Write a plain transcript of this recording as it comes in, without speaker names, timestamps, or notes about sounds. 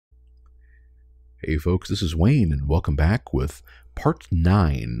Hey folks, this is Wayne, and welcome back with part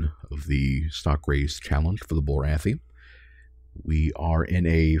 9 of the stock raise challenge for the Bulrathi. We are in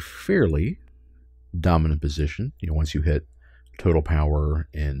a fairly dominant position. Once you hit total power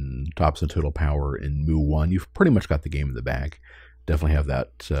and tops of total power in MOO1, you've pretty much got the game in the bag. Definitely have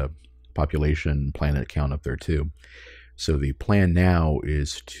that population planet count up there too. So the plan now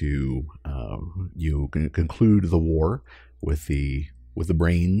is to you can conclude the war with the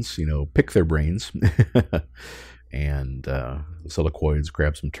brains, pick their brains, and the silicoids,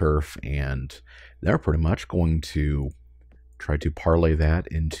 grab some turf, and they're pretty much going to try to parlay that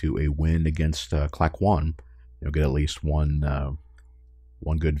into a win against Klackons. Get at least one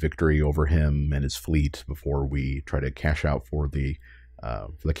good victory over him and his fleet before we try to cash out for the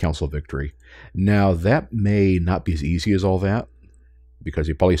council victory. Now that may not be as easy as all that, because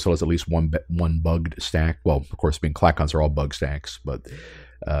he probably still has at least one bugged stack. Well, of course, being Klackons are all bug stacks, but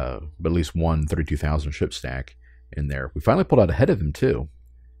at least one 32,000 ship stack in there. We finally pulled out ahead of him too.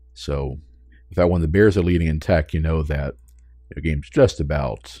 So in fact, when the Bears are leading in tech, you know that the game's just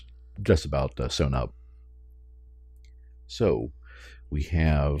about sewn up. So we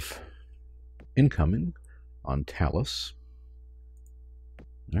have incoming on Talus.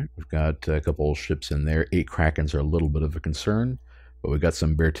 All right, we've got a couple ships in there. 8 Klackons are a little bit of a concern. But we got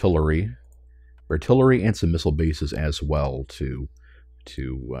some artillery, and some missile bases as well to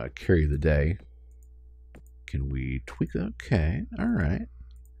carry the day. Can we tweak that? Okay, all right.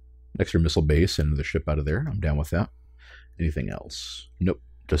 Extra missile base and the ship out of there. I'm down with that. Anything else? Nope,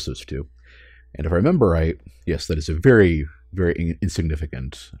 just those 2. And if I remember right, yes, that is a very, very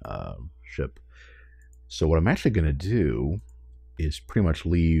insignificant ship. So what I'm actually going to do is pretty much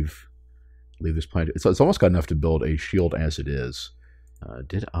leave this planet. It's almost got enough to build a shield as it is.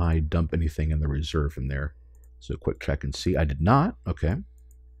 Did I dump anything in the reserve in there? So quick check and see. I did not. Okay.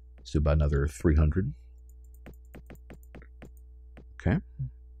 Let's do about another 300. Okay.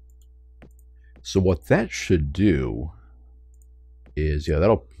 So what that should do is, yeah,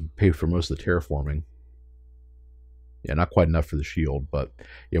 that'll pay for most of the terraforming. Yeah, not quite enough for the shield, but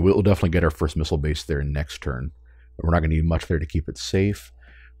yeah, we'll definitely get our first missile base there next turn. We're not going to need much there to keep it safe.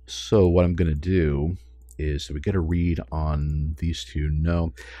 So what I'm going to do is, do we get a read on these 2?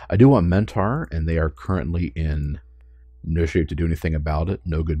 No. I do want Mentar, and they are currently in no shape to do anything about it.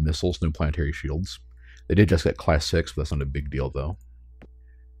 No good missiles, no planetary shields. They did just get class 6, but that's not a big deal, though.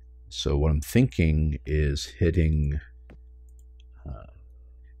 So what I'm thinking is hitting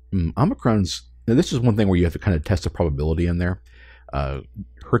Omicron's. Now this is one thing where you have to kind of test the probability in there.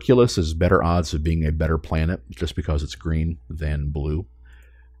 Hercules is better odds of being a better planet just because it's green than blue.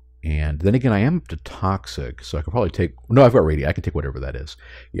 And then again, I am up to toxic, so I could probably take... No, I've got radii. I can take whatever that is.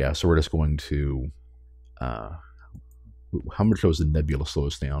 Yeah, so we're just going to... how much does the nebula slow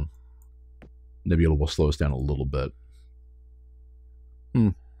us down? Nebula will slow us down a little bit.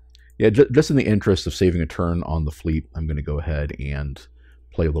 Yeah, just in the interest of saving a turn on the fleet, I'm going to go ahead and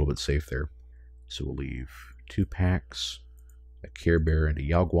play a little bit safe there. So we'll leave 2 packs, a Care Bear, and a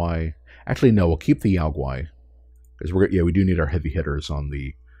Yaoguai. Actually, no, we'll keep the Yaoguai, because we do need our heavy hitters on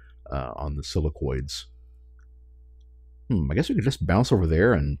the silicoids. I guess we could just bounce over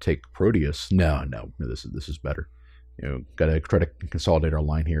there and take Proteus. No, this is better. Gotta try to consolidate our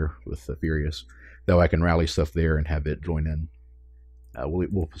line here with Furious. Though I can rally stuff there and have it join in.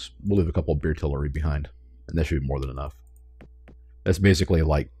 We'll leave a couple of artillery behind, and that should be more than enough. That's basically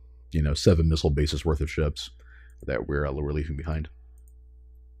like 7 missile bases worth of ships that we're leaving behind.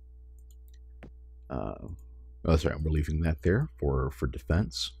 That's right, we're leaving that there for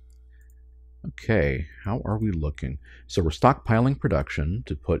defense. Okay, how are we looking? So we're stockpiling production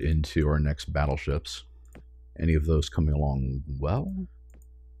to put into our next battleships. Any of those coming along well?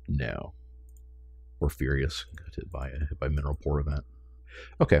 No. We're Furious. Got hit by mineral pore event.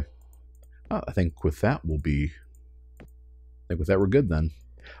 Okay. I think with that we're good then.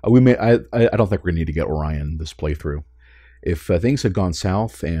 I don't think we're gonna need to get Orion this playthrough. If things had gone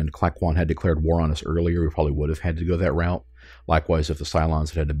south and Klackons had declared war on us earlier, we probably would have had to go that route. Likewise, if the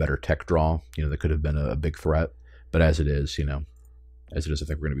Cylons had a better tech draw, that could have been a big threat. But as it is, I think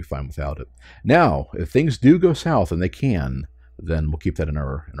we're going to be fine without it. Now, if things do go south, and they can, then we'll keep that in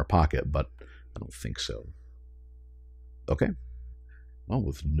our pocket. But I don't think so. Okay. Well,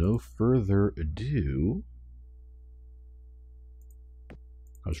 with no further ado,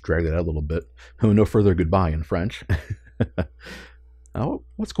 I'll just drag that out a little bit. No further goodbye in French. Oh,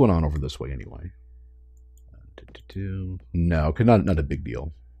 what's going on over this way anyway? No, not a big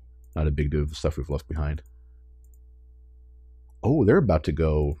deal. Not a big deal with the stuff we've left behind. Oh, they're about to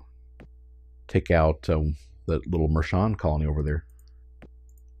go take out that little Mershon colony over there.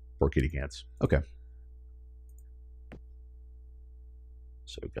 Poor kitty cats. Okay.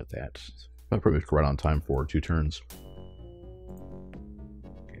 So we've got that. Pretty much right on time for 2 turns.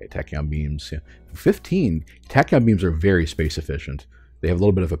 Okay, tachyon beams. Yeah. 15. Tachyon beams are very space efficient. They have a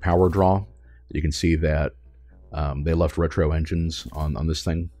little bit of a power draw. You can see that they left retro engines on this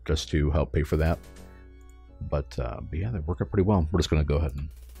thing just to help pay for that. But yeah, they work out pretty well. We're just going to go ahead and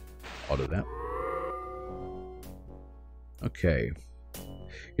auto that. Okay,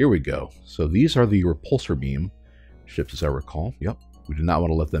 here we go. So these are the repulsor beam ships, as I recall. Yep, we do not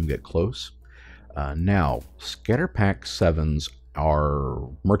want to let them get close. Now, Scatter Pack 7s are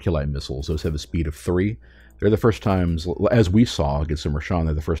Merculite missiles. Those have a speed of 3. They're the first times, as we saw against the Mershan,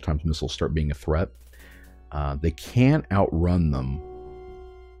 they're the first times missiles start being a threat. They can outrun them,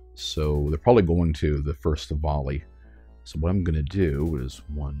 so they're probably going to the first volley. So what I'm going to do is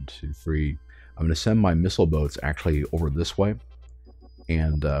 1, 2, 3. I'm going to send my missile boats actually over this way.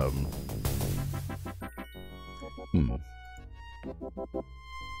 And,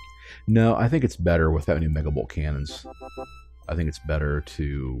 no, I think it's better without any Megabolt cannons. I think it's better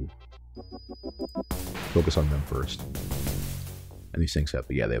to focus on them first. And these things have,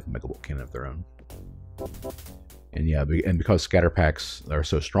 yeah, they have a Megabolt cannon of their own. And yeah, and because scatter packs are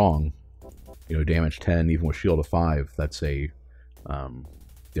so strong, you know, damage 10 even with shield of 5, that's a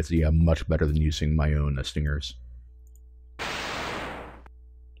yeah, much better than using my own stingers.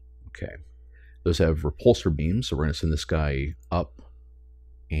 Okay, those have repulsor beams, so we're going to send this guy up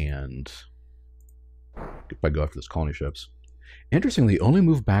and if I go after those colony ships. Interestingly, only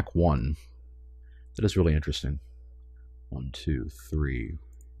move back 1. That is really interesting. 1, 2, 3,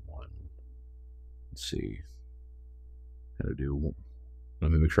 1. Let's see. How to do?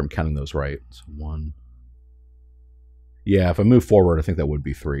 Let me make sure I'm counting those right. So 1. Yeah, if I move forward, I think that would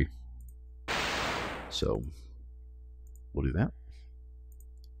be 3. So we'll do that.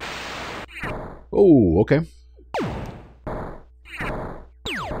 Oh, okay.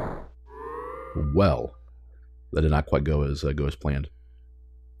 Well, that did not quite go as planned.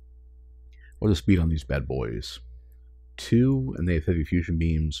 What's the speed on these bad boys? 2, and they have heavy fusion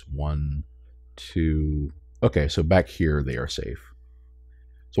beams. 1, 2. Okay, so back here they are safe.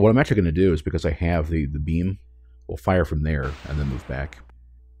 So what I'm actually going to do is, because I have the beam, we'll fire from there and then move back.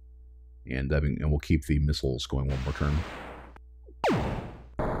 And we'll keep the missiles going 1 more turn.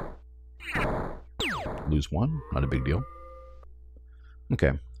 Lose 1, not a big deal.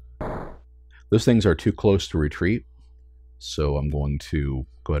 Okay. Those things are too close to retreat, so I'm going to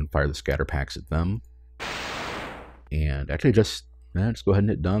go ahead and fire the scatter packs at them. And actually just go ahead and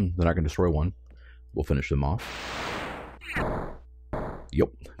hit done. They're not going to destroy 1. We'll finish them off. Yep.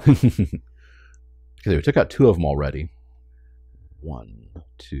 Okay, we took out 2 of them already. 1,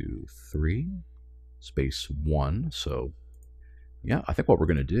 2, 3. Space 1. So, yeah, I think what we're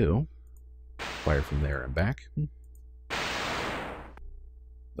going to do, fire from there and back.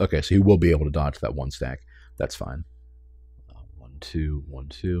 Okay, so he will be able to dodge that 1 stack. That's fine. 1, 2, 1,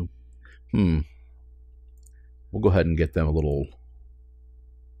 2. We'll go ahead and get them a little.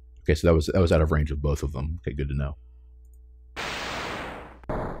 Okay, so that was out of range of both of them. Okay, good to know.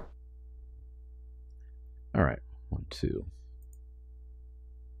 All right, 1, 2.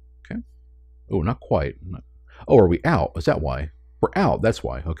 Okay. Oh, not quite. Oh, are we out? Is that why? We're out. That's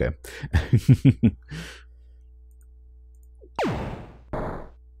why. Okay.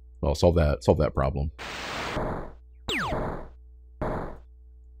 Well, solve that problem.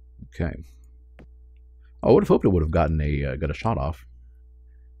 Okay. I would have hoped it would have gotten got a shot off.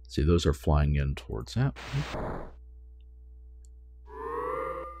 See, those are flying in towards that.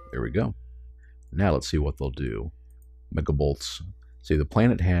 There we go. Now let's see what they'll do. Megabolts. See, the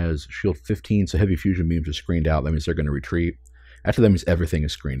planet has shield 15, so heavy fusion beams are screened out. That means they're going to retreat. Actually, that means everything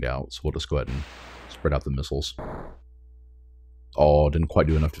is screened out, so we'll just go ahead and spread out the missiles. Oh, didn't quite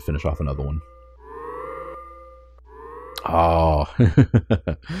do enough to finish off another one. Oh.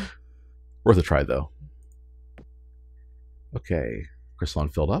 Worth a try, though. Okay. Crystalline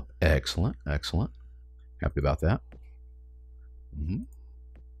filled up. Excellent. Excellent. Happy about that.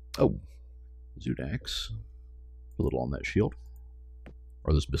 Oh. Zudax. A little on that shield.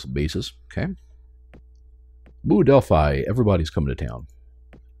 Or those missile bases. Okay. Boo Delphi. Everybody's coming to town.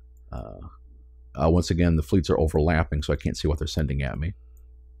 Once again, the fleets are overlapping, so I can't see what they're sending at me.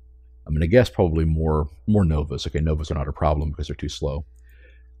 I'm going to guess probably more Novas. Okay, Novas are not a problem because they're too slow.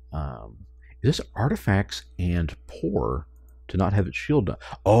 Is this artifacts and poor to not have its shield up?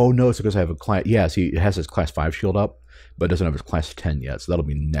 Oh, no, it's because I have a class. Yeah, see, it has its class 5 shield up, but it doesn't have its class 10 yet, so that'll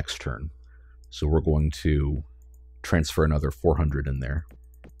be next turn. So we're going to transfer another 400 in there.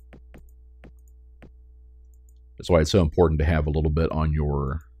 That's why it's so important to have a little bit on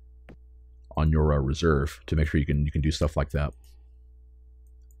your on your reserve to make sure you can do stuff like that.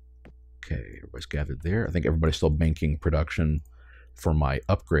 Okay, everybody's gathered there. I think everybody's still banking production for my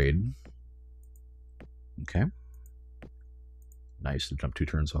upgrade. Okay. Nice to jump 2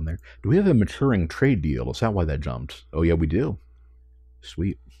 turns on there. Do we have a maturing trade deal? Is that why that jumped? Oh, yeah, we do.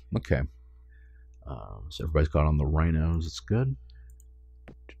 Sweet. Okay. So everybody's got on the rhinos. It's good.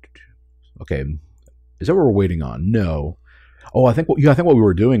 Okay. Is that what we're waiting on? No. Oh, I think what we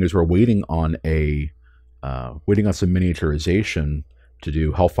were doing is we're waiting on some miniaturization to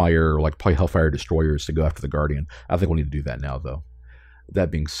do Hellfire, like probably Hellfire destroyers to go after the Guardian. I think we'll need to do that now, though. That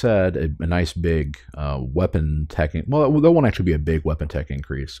being said, a nice big weapon tech... Well, there won't actually be a big weapon tech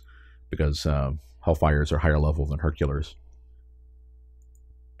increase because Hellfires are higher level than Herculers.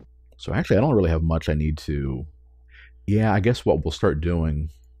 So actually, I don't really have much I need to... Yeah, I guess what we'll start doing...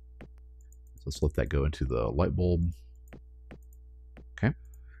 Let's let that go into the light bulb. Okay.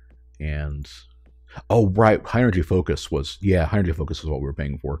 And... Oh, right. High energy focus was... Yeah, high energy focus is what we were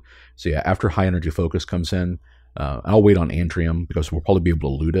paying for. So yeah, after high energy focus comes in... I'll wait on Antrium because we'll probably be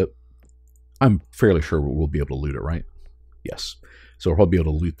able to loot it. I'm fairly sure we'll be able to loot it, right? Yes. So we'll probably be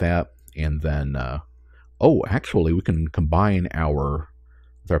able to loot that. And then, oh, actually, we can combine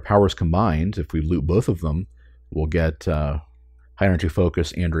with our powers combined, if we loot both of them, we'll get high energy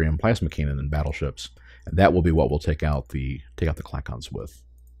focus, Andrium, plasma cannon, and battleships. And that will be what we'll take out the Klackons with.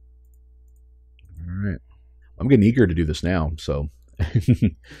 All right. I'm getting eager to do this now, so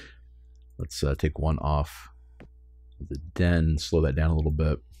let's take one off the den, slow that down a little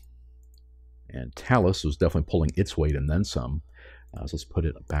bit. And Talus was definitely pulling its weight and then some. So let's put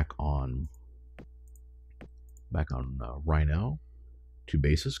it back on Rhino. 2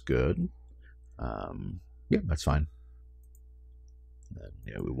 bases, good. Yeah, that's fine. And,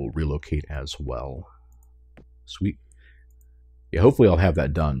 yeah, we will relocate as well. Sweet. Yeah, hopefully I'll have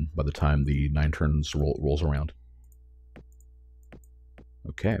that done by the time the 9 turns rolls around.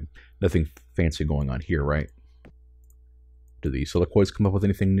 Okay, nothing fancy going on here, right? Do the Silicoids come up with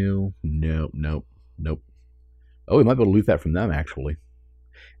anything new? Nope, nope, nope. Oh, we might be able to loot that from them, actually.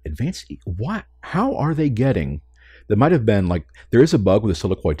 Advanced... What? How are they getting... There might have been, like... There is a bug with the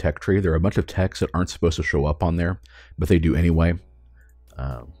Silicoid tech tree. There are a bunch of techs that aren't supposed to show up on there, but they do anyway.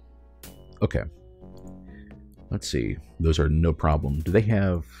 Okay. Let's see. Those are no problem. Do they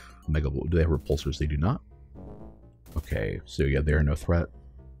have... Do they have repulsors? They do not. Okay, so yeah, they are no threat.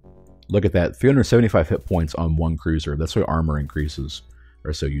 Look at that, 375 hit points on 1 cruiser. That's why armor increases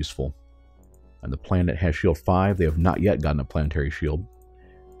are so useful. And the planet has shield 5. They have not yet gotten a planetary shield.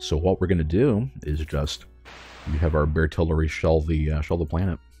 So what we're going to do is just have our artillery shell the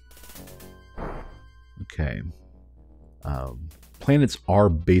planet. Okay. Planets are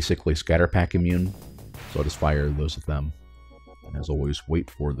basically scatter pack immune, so I'll just fire those at them. And as always, wait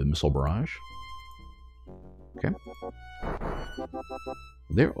for the missile barrage. Okay.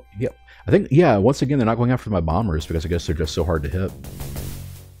 There, yep. I think, yeah, once again, they're not going after my bombers because I guess they're just so hard to hit.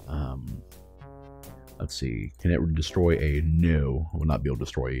 Let's see. Can it destroy a... No, it will not be able to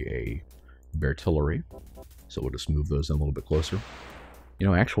destroy a artillery. So we'll just move those in a little bit closer. You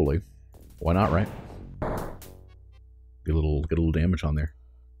know, actually, why not, right? Get a little damage on there.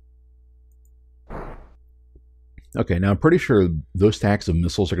 Okay, now I'm pretty sure those stacks of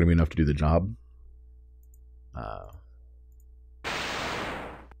missiles are going to be enough to do the job.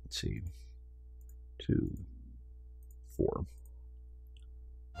 Let's see. 2, 4.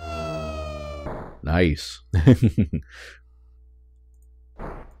 Nice.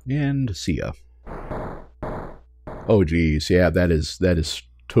 And see ya. Oh geez, yeah, that is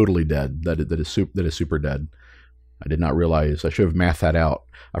totally dead. That is super dead. I did not realize. I should have mathed that out.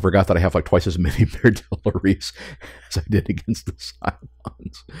 I forgot that I have like twice as many artilleries as I did against the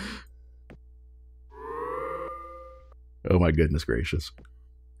Cylons. Oh my goodness gracious.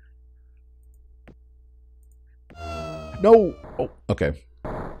 No! Oh, okay.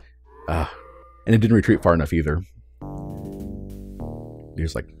 And it didn't retreat far enough either. There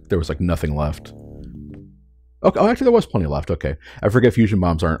was like nothing left. Okay, oh, actually there was plenty left. Okay, I forget fusion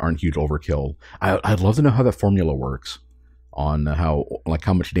bombs aren't huge overkill. I'd love to know how that formula works on how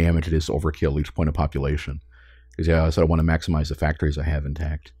much damage it is to overkill each point of population. Because yeah, I want to maximize the factories I have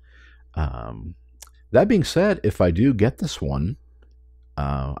intact. That being said, if I do get this one,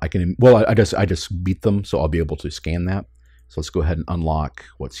 I can. Well, I just beat them, so I'll be able to scan that. So let's go ahead and unlock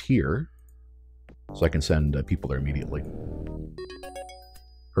what's here, so I can send people there immediately.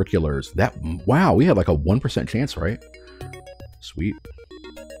 Herculers. Wow, we had like a 1% chance, right? Sweet.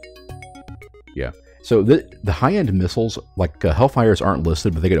 Yeah. So the high-end missiles, like Hellfires aren't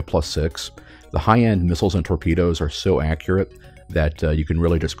listed, but they get a +6. The high-end missiles and torpedoes are so accurate that you can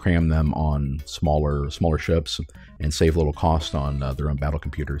really just cram them on smaller ships and save a little cost on their own battle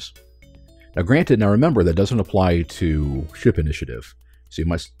computers. Now, granted, now remember, that doesn't apply to ship initiative. So you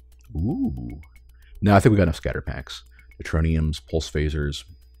must... Ooh. No, I think we got enough scatter packs. Neutroniums, pulse phasers.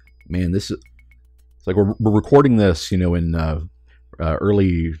 Man, this is... It's like we're recording this, in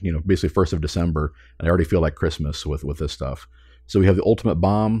early, basically 1st of December, and I already feel like Christmas with this stuff. So we have the ultimate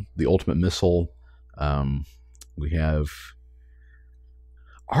bomb, the ultimate missile. We have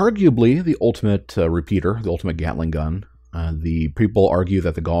arguably the ultimate repeater, the ultimate Gatling gun. The people argue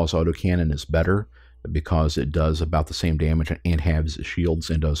that the Gauss autocannon is better because it does about the same damage and halves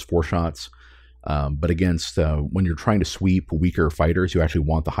shields and does 4 shots. But against when you're trying to sweep weaker fighters, you actually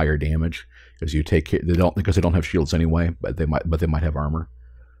want the higher damage because they don't have shields anyway, but they might have armor.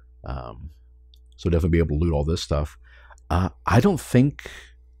 So definitely be able to loot all this stuff. I don't think.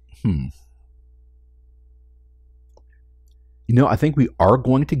 I think we are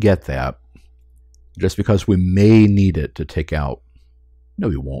going to get that just because we may need it to take out. No,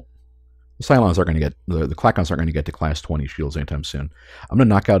 we won't. The Cylons aren't going to get, the Klackons aren't going to get to class 20 shields anytime soon. I'm going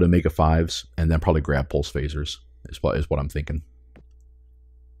to knock out Omega 5s and then probably grab pulse phasers, is what I'm thinking.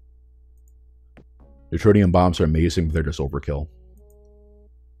 Neutronium bombs are amazing, but they're just overkill.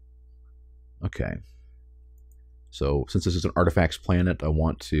 Okay. So, since this is an artifacts planet, I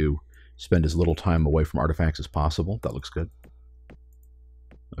want to spend as little time away from artifacts as possible. That looks good.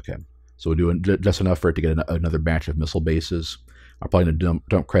 Okay. So we're doing just enough for it to get another batch of missile bases. I'm probably going to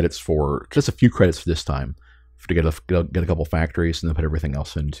dump credits for just a few credits for this time to get a couple factories and then put everything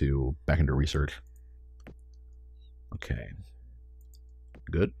else back into research. Okay.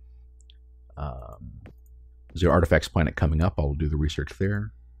 Good. Is there artifacts planet coming up? I'll do the research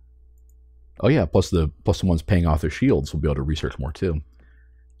there. Oh yeah, plus the ones paying off their shields, we'll be able to research more too.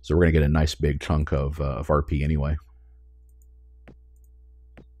 So we're going to get a nice big chunk of RP anyway.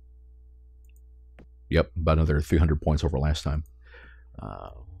 Yep, about another 300 points over last time.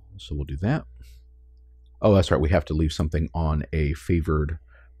 So we'll do that. Oh, that's right. We have to leave something on a favored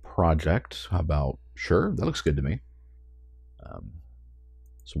project. How about... Sure, that looks good to me.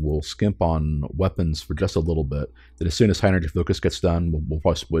 So we'll skimp on weapons for just a little bit. Then as soon as high energy focus gets done, we'll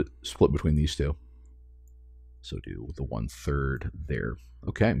probably split between these two. So do the 1/3 there.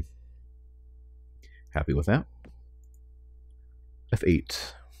 Okay. Happy with that.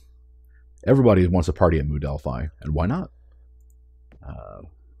 F8. Everybody wants a party at Mu Delphi, and why not?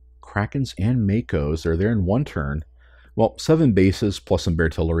 Klackons and Makos, they're there in 1 turn. Well, 7 bases plus some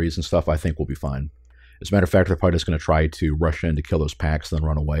artilleries and stuff, I think will be fine. As a matter of fact, they're probably just going to try to rush in to kill those packs and then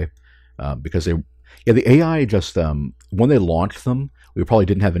run away. Because the AI just, when they launched them, we probably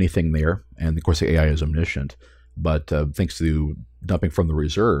didn't have anything there. And of course, the AI is omniscient. But thanks to dumping from the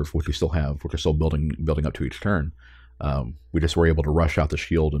reserve, which we still have, which are still building up to each turn, we just were able to rush out the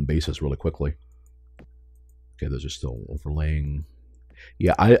shield and bases really quickly. Okay, those are still overlaying.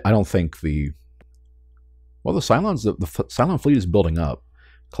 Yeah, I don't think the Cylons, the Cylon fleet is building up.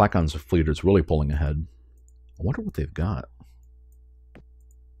 Klackons' fleet is really pulling ahead. I wonder what they've got.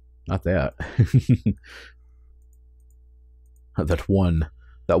 Not that. that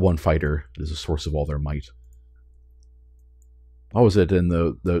one fighter is the source of all their might. Oh, is it in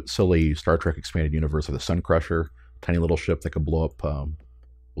the silly Star Trek expanded universe of the Sun Crusher? Tiny little ship that could blow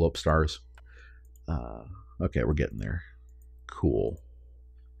up stars. Okay, we're getting there. Cool.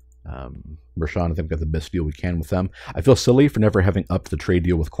 Rashawn, I think we got the best deal we can with them. I feel silly for never having upped the trade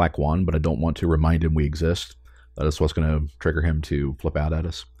deal with Klackon, but I don't want to remind him we exist. That is what's going to trigger him to flip out at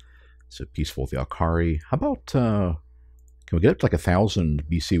us. So peaceful with the Alkari. How about, can we get up to like 1,000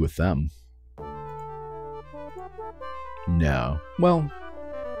 BC with them? No. Well,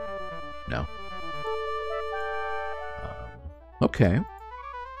 no. Okay.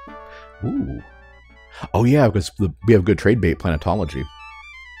 Ooh. Oh yeah, because we have good trade bait planetology.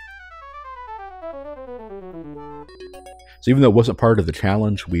 So even though it wasn't part of the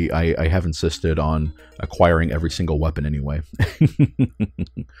challenge, I have insisted on acquiring every single weapon anyway.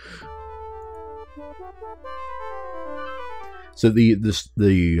 So the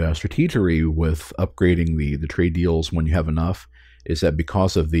strategery with upgrading the trade deals when you have enough is that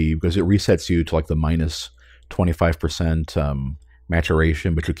because it resets you to like the minus 25%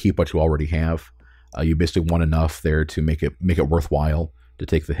 maturation, but you keep what you already have. You basically want enough there to make it worthwhile to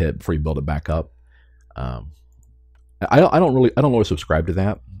take the hit before you build it back up. I don't really subscribe to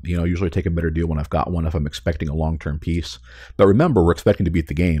that. I usually take a better deal when I've got one if I'm expecting a long-term peace. But remember, we're expecting to beat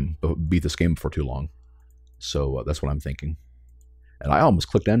this game before too long. So that's what I'm thinking. And I almost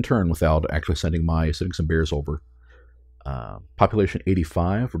clicked end turn without actually sending some bears over. Population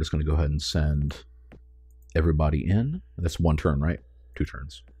 85. We're just going to go ahead and send everybody in. That's one turn, right? 2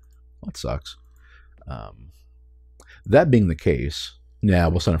 turns. Well, that sucks. That being the case, yeah,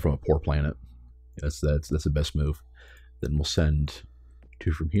 we'll send it from a poor planet. That's the best move. Then we'll send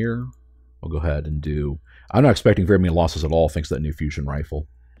 2 from here. We'll go ahead and do. I'm not expecting very many losses at all, thanks to that new fusion rifle.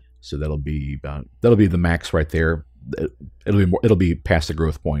 So that'll be the max right there. It'll be past the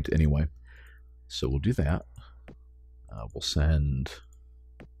growth point anyway. So we'll do that. We'll send.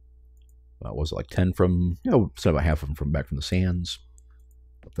 What was it, like 10 from? We'll send about half of them from back from the sands.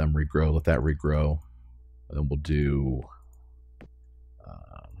 Let them regrow. Let that regrow. And then we'll do.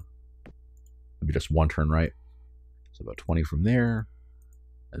 Maybe just 1 turn, right? So about 20 from there,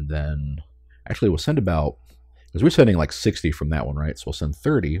 and then actually we'll send about, because we're sending like 60 from that one, right? So we'll send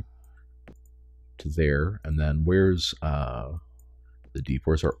 30 to there, and then where's the deep?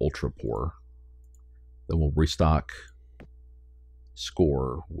 Where's our ultra poor? Then we'll restock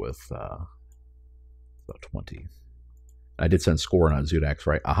score with about 20. I did send score on Zudax,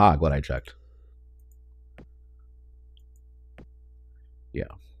 right? Aha, glad I checked. Yeah.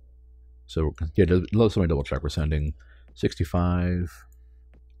 So yeah, let me double check. We're sending 65,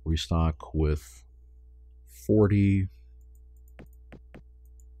 restock with 40,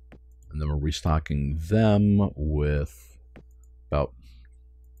 and then we're restocking them with about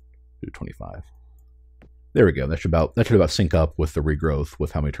 25. There we go. That should about sync up with the regrowth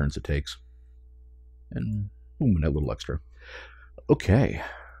with how many turns it takes, and boom, a little extra. Okay.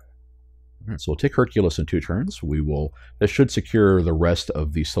 All right, so we'll take Hercules in 2 turns. That should secure the rest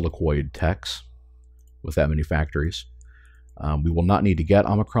of the silicoid techs with that many factories. We will not need to get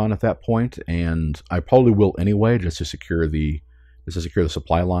Omicron at that point, and I probably will anyway, just to secure the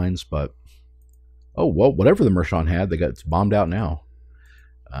supply lines. But oh well, whatever the Mershon had, it's bombed out now.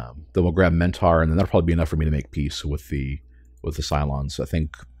 Then we'll grab Mentar, and then that'll probably be enough for me to make peace with the Cylons. I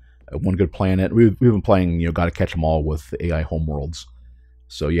think one good planet. We've been playing, got to catch them all with the AI homeworlds.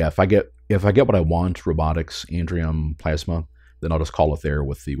 So yeah, if I get what I want, robotics, Andrium, plasma, then I'll just call it there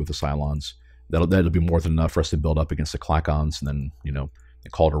with the Cylons. That'll be more than enough for us to build up against the Klackons, and then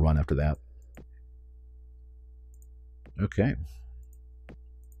call it a run after that. Okay.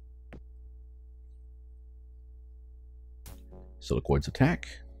 Silicoids attack.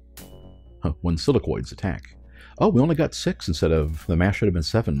 When silicoids attack. Oh, we only got 6 instead of the mass should have been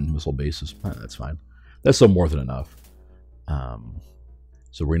 7 missile bases. That's fine. That's still more than enough.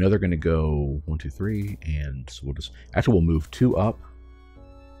 So we know they're going to go 1, 2, 3, and so we'll move 2 up.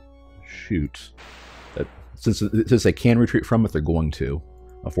 Shoot, since they can retreat from it, they're going to,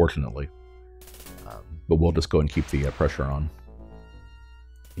 unfortunately. But we'll just go and keep the pressure on.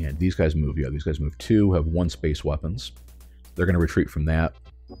 And these guys move. Yeah, these guys move 2. Have 1 space weapons. They're going to retreat from that.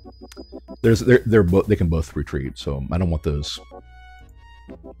 They can both retreat, so I don't want those.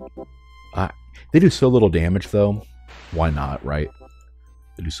 They do so little damage, though. Why not, right?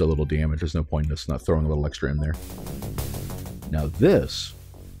 They do so little damage. There's no point in us not throwing a little extra in there. Now this,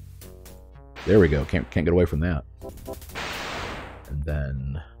 there we go. Can't get away from that. And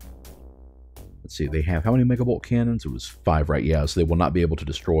then let's see. They have how many megabolt cannons? It was 5, right? Yeah. So they will not be able to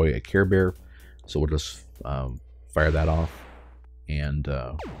destroy a Care Bear. So we'll just fire that off and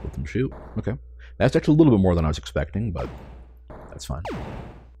let them shoot. Okay, that's actually a little bit more than I was expecting, but that's fine.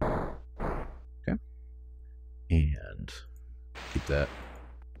 Okay, and keep that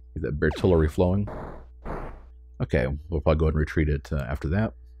artillery flowing. Okay, we'll probably go ahead and retreat it after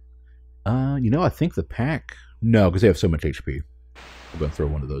that. I think the pack... No, because they have so much HP. We're going to throw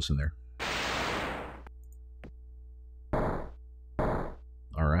one of those in there.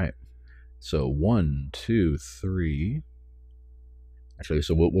 Alright. So 1, 2, 3... Actually,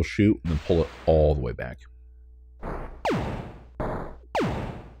 so we'll shoot and then pull it all the way back.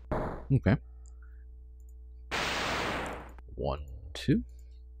 Okay. 1, 2...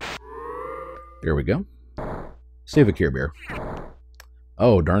 There we go. Save a Care Bear.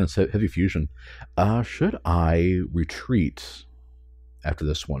 Oh, darn, it's heavy fusion. Should I retreat after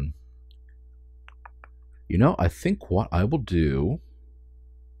this one? I think what I will do...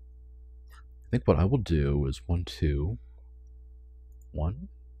 is 1, 2... 1,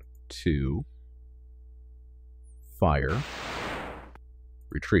 2... Fire.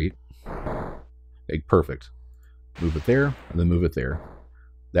 Retreat. Okay, perfect. Move it there, and then move it there.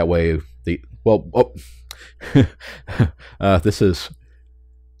 That way, this is...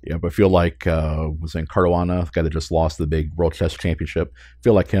 Yeah, but I feel like, was in Caruana, the guy that just lost the big World Chess Championship. I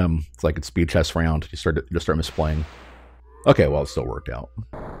feel like him, it's like a speed chess round. You start misplaying. Okay, well, it still worked out.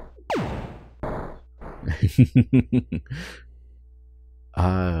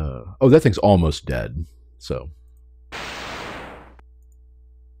 Oh, that thing's almost dead, so.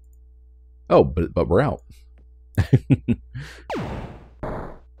 Oh, but we're out.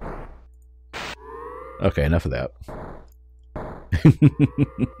 Okay, enough of that.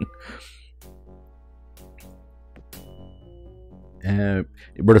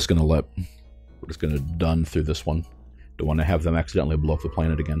 We're just gonna done through this one. Don't want to have them accidentally blow up the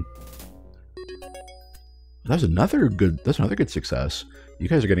planet again. That's another good success. You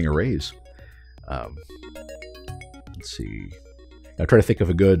guys are getting a raise. Let's see. I try to think of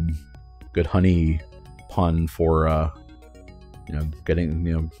a good honey pun for getting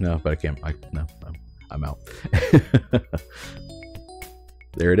no, but I can't. I'm out.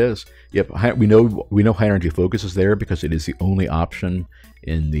 There it is. Yep, we know high energy focus is there because it is the only option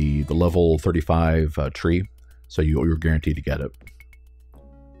in the level 35 tree, so you're guaranteed to get it.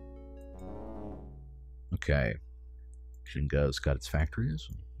 Okay, Shinga's got its factories.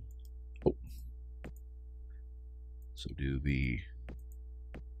 Oh, so do the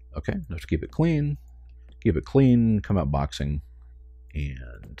okay. Let's keep it clean. Keep it clean. Come out boxing,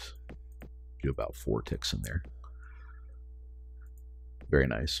 and do about 4 ticks in there. Very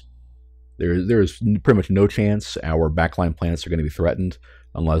nice. There is pretty much no chance our backline planets are going to be threatened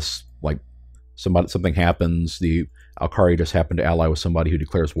unless like something happens. The Alkari just happened to ally with somebody who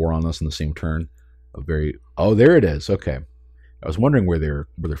declares war on us in the same turn. Oh, there it is. Okay, I was wondering where their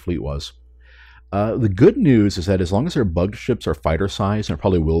fleet was. The good news is that as long as their bugged ships are fighter size, and it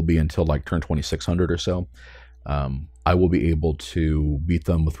probably will be until like turn 2600 or so, I will be able to beat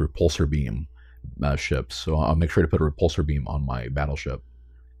them with repulsor beam ships. So I'll make sure to put a repulsor beam on my battleship,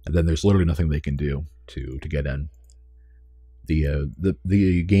 and then there's literally nothing they can do to get in.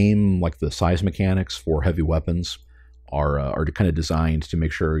 The game, like the size mechanics for heavy weapons, are kind of designed to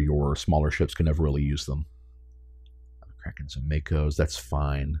make sure your smaller ships can never really use them. Klackons and Makos, that's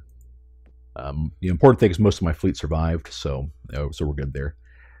fine. The important thing is most of my fleet survived, so we're good there.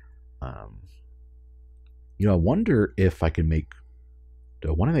 I wonder if I can make. Do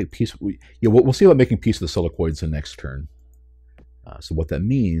I want to make peace? We'll see about making peace with the Silicoids the next turn. So what that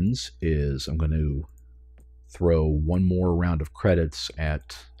means is I'm going to throw one more round of credits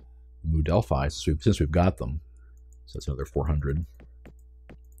at MOO Delphi since we've got them. So that's another 400.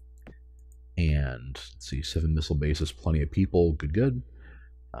 And let's see, 7 missile bases, plenty of people, good.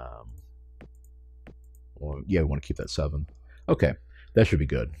 Well, yeah, we want to keep that 7. Okay, that should be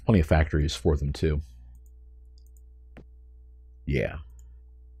good. Plenty of factories for them too. Yeah.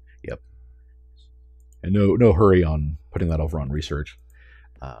 Yep. And no hurry on putting that over on research.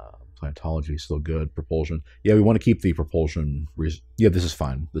 Planetology is still good. Propulsion. Yeah, we want to keep the propulsion. Yeah, this is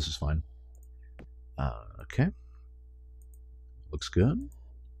fine. This is fine. Okay. Looks good.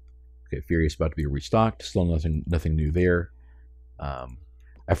 Okay, Furious about to be restocked. Still nothing new there.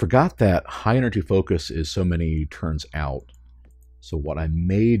 I forgot that high energy focus is so many turns out. So what I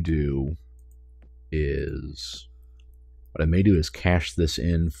may do is cash this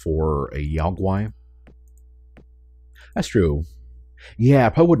in for a Yaogwai. That's true. Yeah,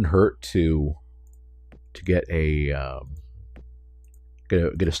 it probably wouldn't hurt to get a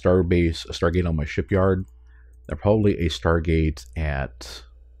Stargate on my shipyard. They're probably a Stargate at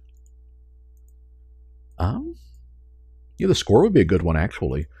the score would be a good one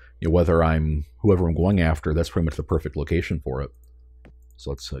actually. Whoever I'm going after, that's pretty much the perfect location for it.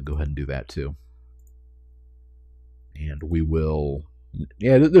 So let's go ahead and do that too. And we will.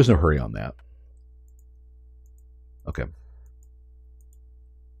 Yeah, there's no hurry on that. Okay.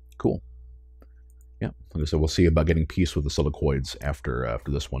 Cool. Yeah, like I said, we'll see about getting peace with the Silicoids after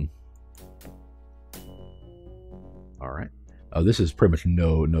this one. All right. This is pretty much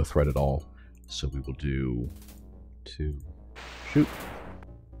no threat at all. So we will do 2 shoot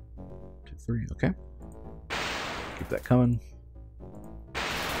 2 3. Okay. Keep that coming.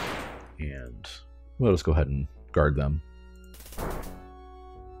 And we'll just go ahead and guard them. So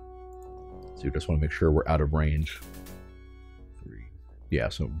we just want to make sure we're out of range. 3. Yeah,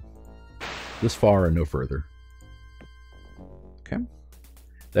 so this far and no further. Okay.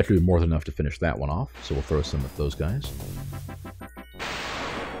 That should be more than enough to finish that one off, so we'll throw some at those guys.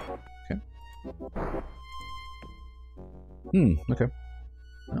 Okay. Okay.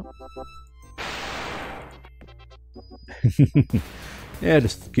 No. Yeah,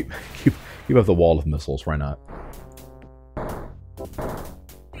 just keep up the wall of missiles, why not?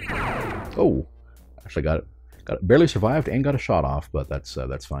 Oh, actually got it. Barely survived and got a shot off, but that's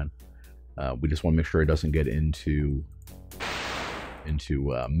fine. We just want to make sure it doesn't get into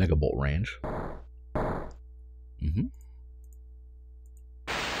Megabolt range.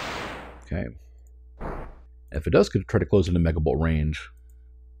 Okay. If it does try to close into Megabolt range,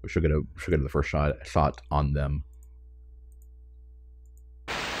 we should get the first shot on them.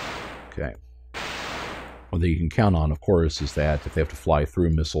 Okay. One thing you can count on, of course, is that if they have to fly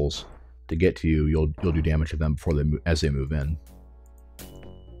through missiles to get to you, you'll do damage to them before as they move in.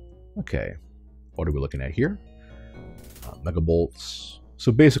 Okay, what are we looking at here? Mega bolts.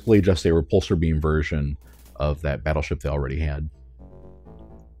 So basically, just a repulsor beam version of that battleship they already had,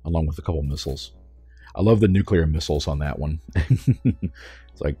 along with a couple missiles. I love the nuclear missiles on that one.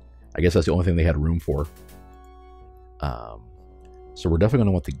 It's like, I guess that's the only thing they had room for. So we're definitely going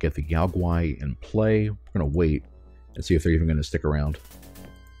to want to get the Yaoguai in play. We're going to wait and see if they're even going to stick around.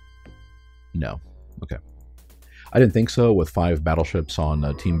 No. Okay. I didn't think so with 5 battleships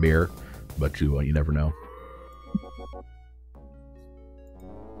on Team Bear, but you never know.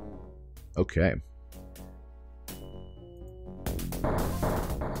 Okay.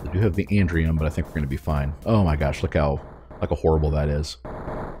 So we do have the Andrium, but I think we're going to be fine. Oh my gosh, look how horrible that is.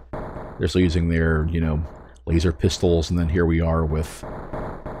 They're still using their, laser pistols, and then here we are with,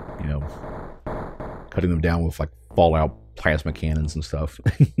 cutting them down with, like, Fallout plasma cannons and stuff.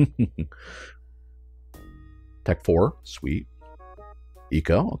 Tech 4, sweet.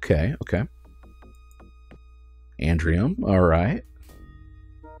 Eco, okay. Andrium, alright.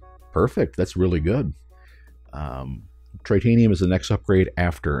 Perfect, that's really good. Tritanium is the next upgrade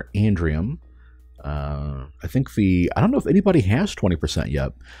after Andrium. I think I don't know if anybody has 20%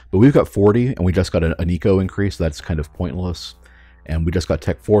 yet, but we've got 40, and we just got an eco increase, so that's kind of pointless. And we just got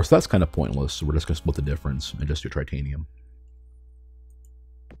Tech 4, so that's kind of pointless, so we're just going to split the difference and just do Tritanium.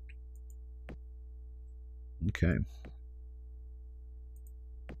 Okay.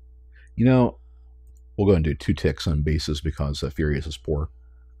 We'll go and do 2 ticks on bases because Furious is poor.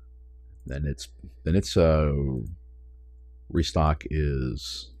 Then it's restock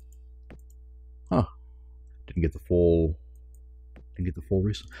is, didn't get the full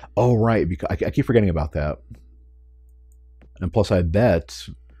restock. Oh right, because I keep forgetting about that. And plus, I bet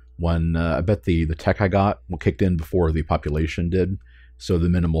the tech I got kicked in before the population did, so the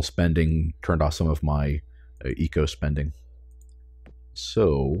minimal spending turned off some of my eco spending.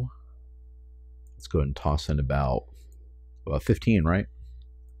 So let's go ahead and toss in about 15, right?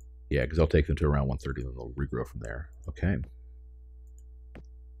 Yeah, because I'll take them to around 130, and they'll regrow from there. Okay.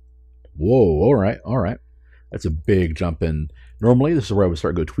 Whoa, all right. That's a big jump in. Normally, this is where I would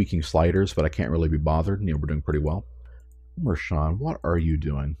start tweaking sliders, but I can't really be bothered. We're doing pretty well. Mershawn, what are you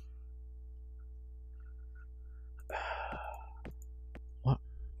doing? What?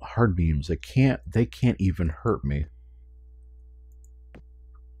 Hard beams. They can't even hurt me.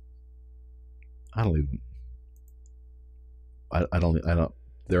 I don't.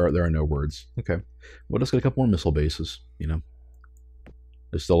 There are no words. Okay. We'll just get a couple more missile bases,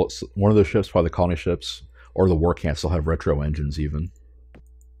 There's still one of those ships, probably the colony ships, or the war cats, still have retro engines even.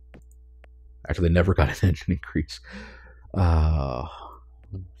 Actually, they never got an engine increase. Well,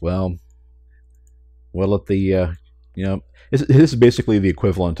 at the, this is basically the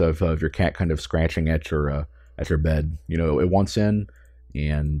equivalent of your cat kind of scratching at your bed. It wants in,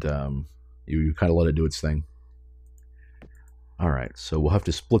 and you kind of let it do its thing. All right, so we'll have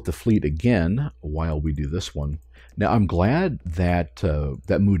to split the fleet again while we do this one. Now, I'm glad that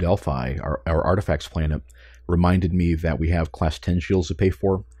that Mu Delphi, our artifacts planet, reminded me that we have Class 10 shields to pay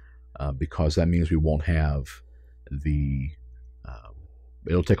for, because that means we won't have the...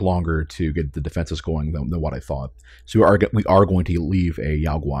 it'll take longer to get the defenses going than what I thought. So we are going to leave a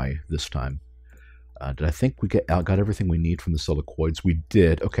Yaoguai this time. Did I think we got everything we need from the Silicoids? We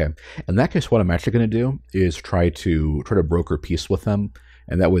did. Okay. In that case, what I'm actually going to do is try to broker peace with them,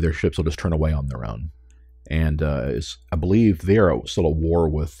 and that way their ships will just turn away on their own. And I believe they are still at war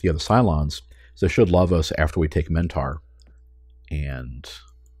with the Cylons, so they should love us after we take Mentar. And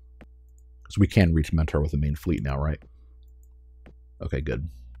because we can reach Mentar with the main fleet now, right? Okay, good.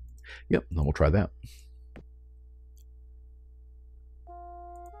 Yep, then we'll try that.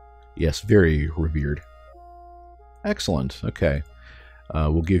 Yes, very revered. Excellent. Okay.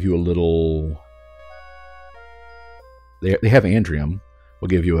 We'll give you a little... They have Andrium. We'll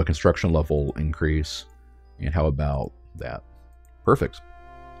give you a construction level increase. And how about that? Perfect.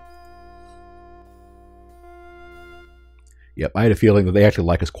 Yep, I had a feeling that they actually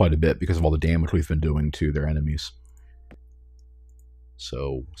like us quite a bit because of all the damage we've been doing to their enemies.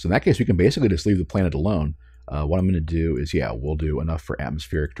 So in that case, we can basically just leave the planet alone. What I'm going to do is, we'll do enough for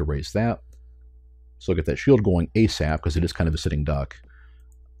atmospheric to raise that. So I'll get that shield going ASAP because it is kind of a sitting duck.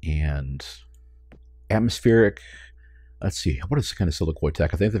 And atmospheric, let's see, what is the kind of silicoid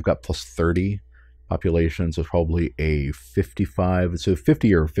tech? I think they've got plus 30 populations, so probably a 55, so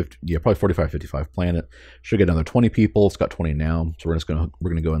 50 or 50, probably 45, 55 planet. Should get another 20 people. It's got 20 now, so we're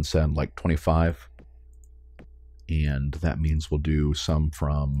gonna go and send like 25. And that means we'll do some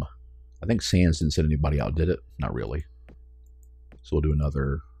from I think Sands didn't send anybody out, did it? Not really. So we'll do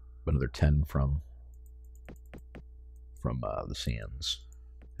another 10 from the Sands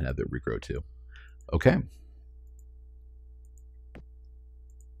and have it regrow too. Okay.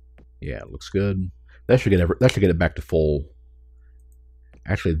 Yeah, it looks good. That should get it back to full.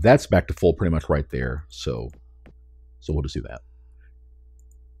 Actually, that's back to full pretty much right there. So we'll just do that.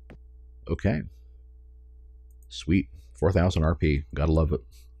 Okay. Sweet. 4,000 RP. Gotta love it.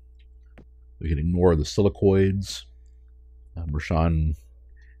 We can ignore the silicoids. Rashawn,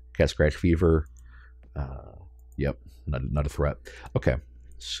 Cat Scratch Fever. Yep, not a threat. Okay,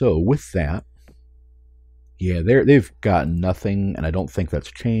 so with that, yeah, they've got nothing, and I don't think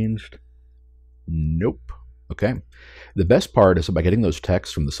that's changed. Nope. Okay. The best part is by getting those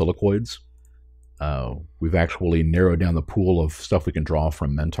texts from the silicoids, we've actually narrowed down the pool of stuff we can draw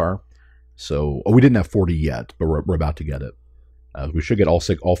from Mentar. So, we didn't have 40 yet, but we're about to get it. We should get all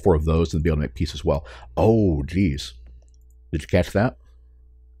 4 of those and be able to make peace as well. Oh, geez. Did you catch that?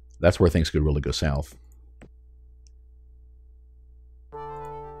 That's where things could really go south.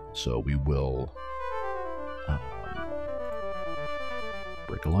 So we will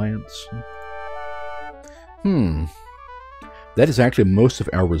break alliance. That is actually most of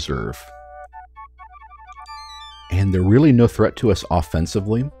our reserve. And they're really no threat to us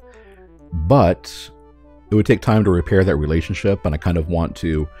offensively, but it would take time to repair that relationship, and I kind of want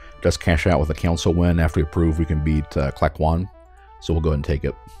to just cash out with a council win after we prove we can beat Klackons. So we'll go ahead and take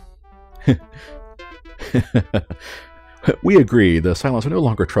it. We agree, the Cylons are no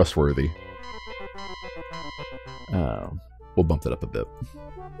longer trustworthy. We'll bump that up a bit.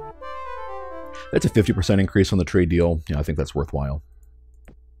 That's a 50% increase on the trade deal. Yeah, I think that's worthwhile.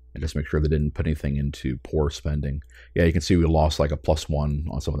 And just make sure they didn't put anything into poor spending. Yeah, you can see we lost like a +1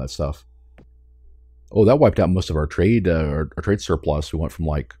 on some of that stuff. Oh, that wiped out most of our trade surplus. We went from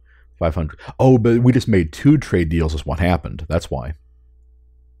like 500. Oh, but we just made 2 trade deals is what happened. That's why.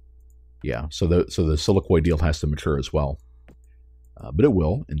 Yeah, so the silicoid deal has to mature as well. But it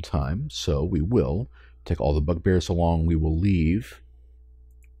will in time. So we will take all the bugbears along. We will leave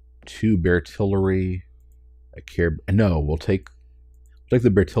 2 Bertillery. No, we'll take the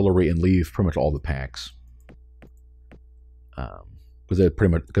Bertillery and leave pretty much all the packs.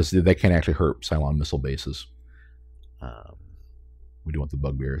 Because they can't actually hurt Cylon missile bases. We do want the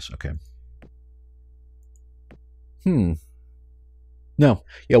bugbears. Okay. No.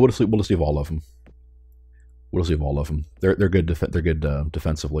 Yeah, we'll just leave all of them. We'll just leave all of them. They're good. They're good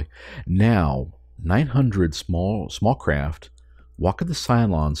defensively. Now, 900 small craft. What could the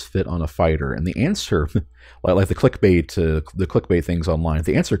Cylons fit on a fighter? And the answer, like the clickbait things online,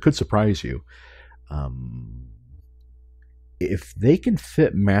 the answer could surprise you. If they can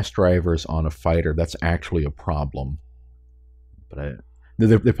fit mass drivers on a fighter, that's actually a problem. But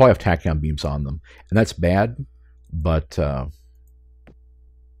they probably have TACAM beams on them, and that's bad, but not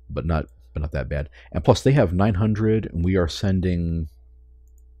that bad. And plus, they have 900, and we are sending.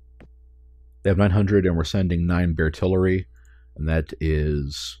 They have 900, and we're sending 9 Bertillery, and that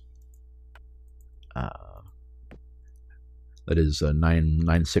is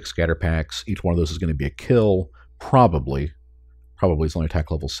 9 6 scatter packs. Each one of those is going to be a kill, probably. Probably it's only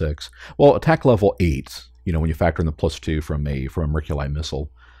attack level 6. Well, attack level 8. You know, when you factor in the +2 from a Merculi missile.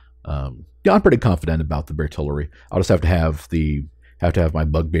 Yeah, I'm pretty confident about the Bertillery. I'll just have to have my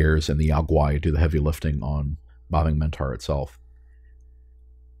bugbears and the Alguai do the heavy lifting on bombing Mentar itself.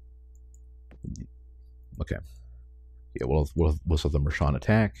 Okay. Yeah, we'll have the Mershan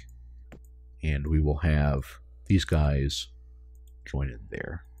attack, and we will have these guys join in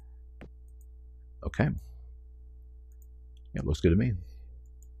there. Okay. Yeah, it looks good to me.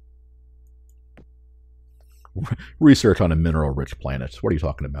 Research on a mineral-rich planet. What are you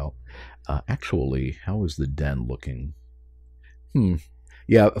talking about? Actually, how is the den looking?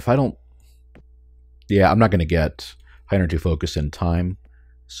 Yeah, if I don't... Yeah, I'm not going to get high-energy focus in time,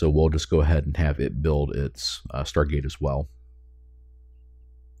 so we'll just go ahead and have it build its Stargate as well.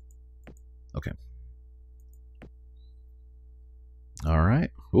 Okay. All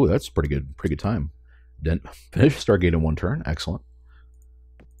right. Ooh, that's pretty good time. Then finish Stargate in 1 turn. Excellent.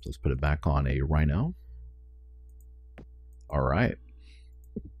 So let's put it back on a Rhino. All right.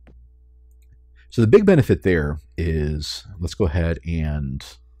 So the big benefit there is, let's go ahead and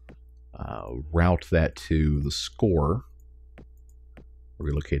route that to the score.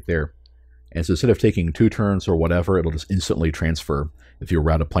 Relocate there. And so instead of taking 2 turns or whatever, it'll just instantly transfer if you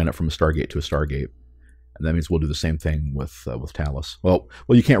route a planet from a Stargate to a Stargate. And that means we'll do the same thing with Talos. Well,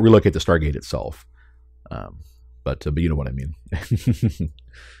 you can't relocate the Stargate itself. But you know what I mean.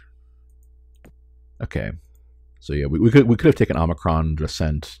 Okay, so yeah, we could have taken Omicron, just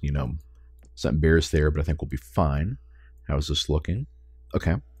sent, you know, Sent bears there, but I think we'll be fine. How's this looking?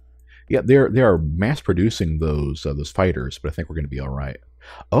 Okay. Yeah, they are mass producing those fighters, but I think we're going to be all right.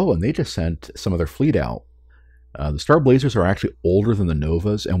 Oh, and they just sent some of their fleet out. The Star Blazers are actually older than the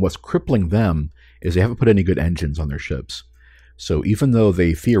Novas, and what's crippling them is they haven't put any good engines on their ships. So even though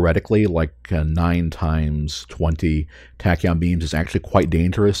they theoretically, like 9 times 20 tachyon beams is actually quite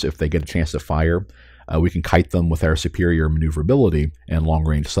dangerous if they get a chance to fire, we can kite them with our superior maneuverability and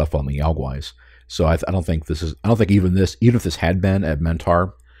long-range stuff on the Yaoguais. So I don't think this is. I don't think even if this had been at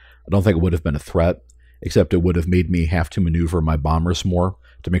Mentar, I don't think it would have been a threat. Except it would have made me have to maneuver my bombers more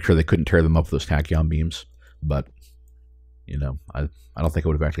to make sure they couldn't tear them up with those tachyon beams. But you know, I don't think it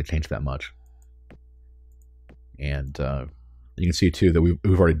would have actually changed that much. And you can see too that we've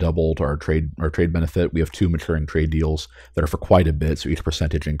already doubled our trade benefit. We have 2 maturing trade deals that are for quite a bit, so each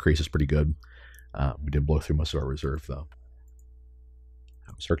percentage increase is pretty good. We did blow through most of our reserve though.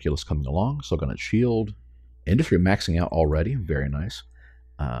 Hercules coming along, so gun its shield. Industry maxing out already, very nice.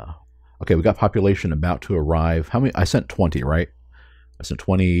 Okay, we got population about to arrive. How many? I sent 20, right? I sent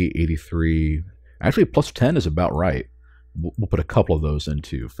 20, 83. Actually, plus 10 is about right. We'll put a couple of those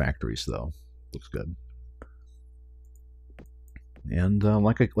into factories, though. Looks good. And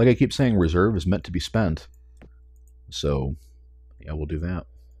like I keep saying, reserve is meant to be spent. So, yeah, we'll do that.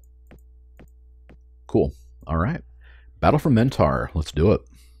 Cool. All right. Battle for Mentar. Let's do it.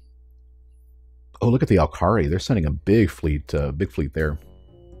 Oh, look at the Alkari. They're sending a big fleet there.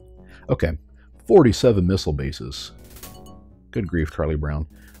 Okay, 47 missile bases. Good grief, Charlie Brown.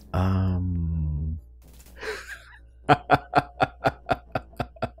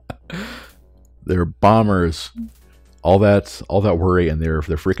 They're bombers. All that worry, and they're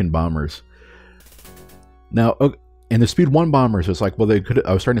freaking bombers. Now, and the Speed 1 bombers was like, well,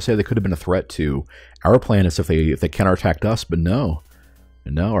 I was starting to say they could have been a threat to our planets if they counterattacked us, but no,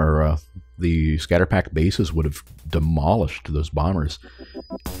 the scatter pack bases would have demolished those bombers.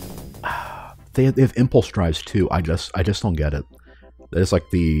 They have impulse drives too. I just don't get it. It's like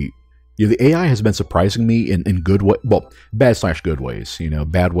the AI has been surprising me in good way, well, bad/good ways.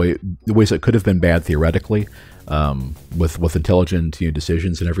 Bad ways that could have been bad theoretically, with intelligent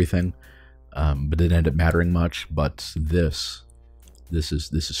decisions and everything, but didn't end up mattering much. But this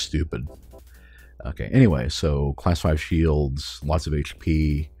is stupid. Okay. Anyway, so class 5 shields, lots of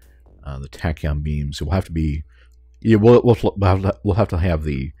HP, the tachyon beams. It will have to be. Yeah, we'll have to have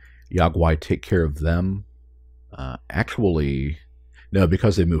the Yaoguai take care of them. Actually, no,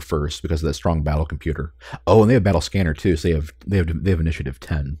 because they move first, because of that strong battle computer. Oh, and they have battle scanner too, so they have initiative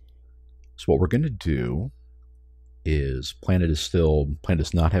 10. So what we're going to do is planet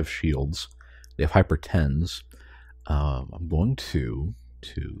does not have shields. They have hyper 10s. I'm going to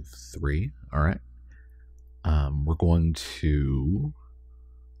 2, 3. All right. We're going to.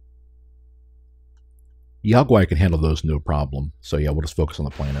 Yaoguai can handle those no problem. So yeah, we'll just focus on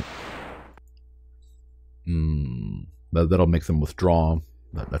the planet. But that'll make them withdraw.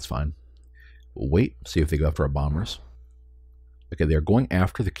 That's fine. We'll wait, see if they go after our bombers. Okay, they're going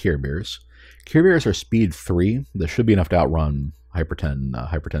after the Care Bears. Care Bears are speed 3. That should be enough to outrun Hyper 10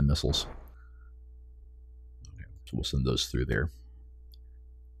 missiles. Okay, so we'll send those through there.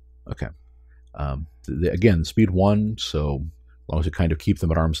 Okay. Again, speed 1, so as long as we kind of keep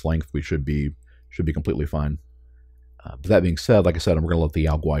them at arm's length, we should be completely fine. But that being said, like I said, I'm going to let the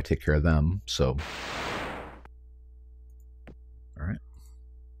Yaoguai take care of them. So, all right,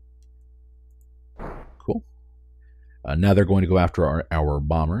 cool. Now they're going to go after our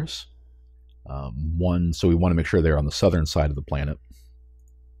bombers. So we want to make sure they're on the southern side of the planet.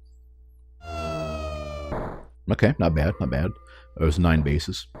 Okay, not bad, not bad. It was 9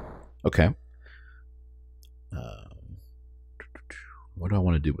 bases. Okay. What do I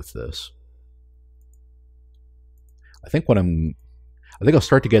want to do with this? I think I'll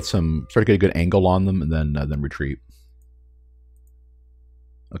start to get a good angle on them, and then retreat.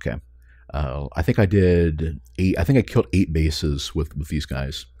 Okay. I think I did 8. I think I killed 8 bases with these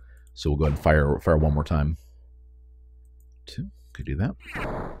guys. So we'll go ahead and fire one more time. 2. Could do that.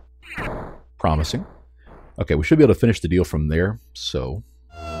 Promising. Okay, we should be able to finish the deal from there. So,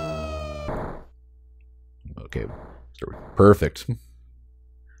 okay, perfect.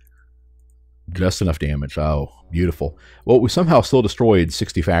 Just enough damage. Oh, beautiful. Well, we somehow still destroyed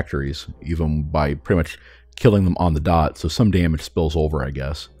 60 factories, even by pretty much killing them on the dot. So some damage spills over, I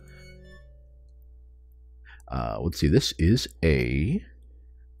guess. Let's see. This is a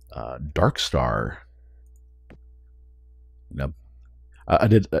Dark Star. No, I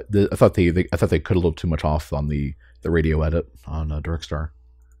thought they cut a little too much off on the radio edit on Dark Star.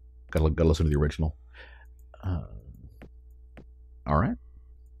 Gotta listen to the original. All right.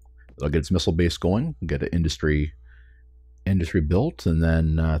 It'll get its missile base going, get an industry built, and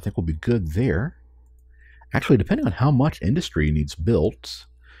then I think we'll be good there. Actually, depending on how much industry needs built.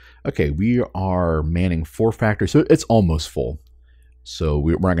 Okay, we are manning 4 factories, so it's almost full. So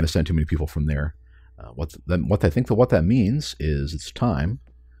we're not going to send too many people from there. What I think what that means is it's time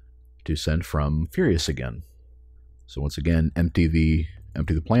to send from Furious again. So once again, empty the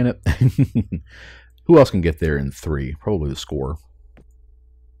planet. Who else can get there in 3? Probably the score.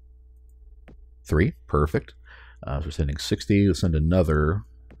 3, perfect. So we're sending 60. We'll send another.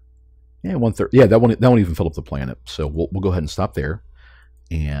 Yeah, 1/3. Yeah, that won't even fill up the planet. So we'll go ahead and stop there,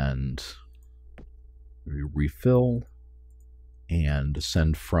 and refill, and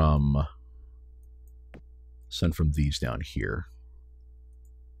send from these down here.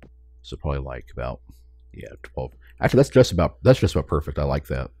 So probably like about 12. Actually, that's just about perfect. I like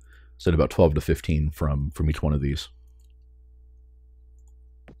that. Send about 12 to 15 from each one of these.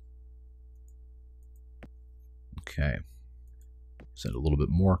 Okay. Send a little bit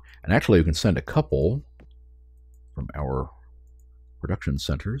more. And actually, we can send a couple from our production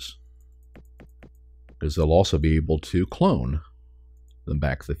centers, because they'll also be able to clone them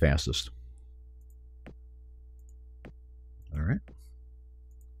back the fastest. All right.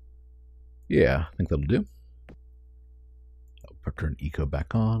 Yeah, I think that'll do. I'll turn eco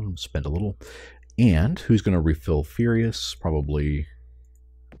back on, spend a little. And who's going to refill Furious? Probably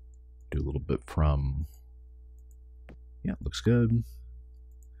do a little bit from... Yeah, looks good.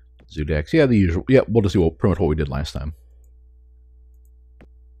 Zudex. Yeah, the usual. Yeah, we'll just do pretty much what we did last time.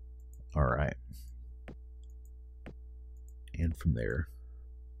 All right. And from there,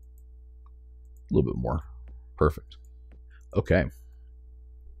 a little bit more. Perfect. Okay.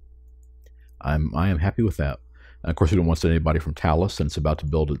 I am happy with that. And of course, we don't want to send anybody from Talus, and it's about to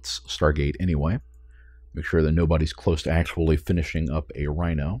build its Stargate anyway. Make sure that nobody's close to actually finishing up a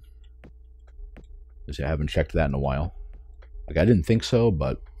Rhino, because I haven't checked that in a while. Like, I didn't think so,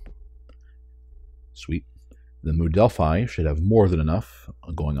 but sweet. The MOO1 should have more than enough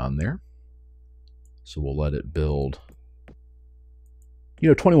going on there. So we'll let it build.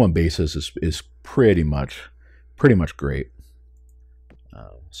 21 bases is pretty much great.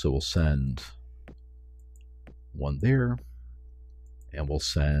 So we'll send 1 there, and we'll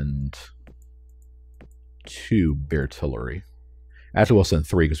send 2 Bertillery. Actually, we'll send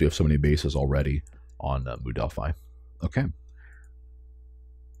 3 because we have so many bases already on MOO1. Okay.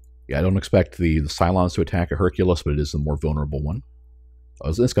 Yeah, I don't expect the Cylons to attack a Hercules, but it is the more vulnerable one. Oh,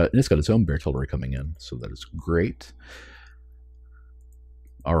 it's got its own Bertillery coming in, so that is great.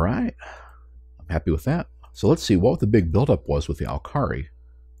 All right. I'm happy with that. So let's see what the big buildup was with the Alkari.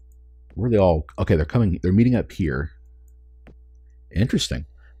 Where are they all? Okay, they're meeting up here. Interesting.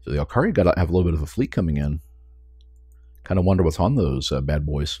 So the Alkari got to have a little bit of a fleet coming in. Kind of wonder what's on those bad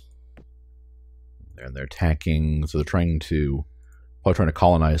boys. And they're attacking, so they're probably trying to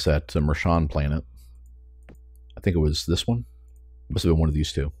colonize that Mershan planet. I think it was this one. It must have been one of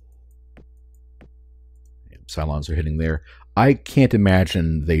these two. And Cylons are hitting there. I can't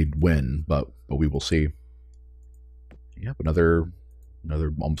imagine they'd win, but we will see. Yep, another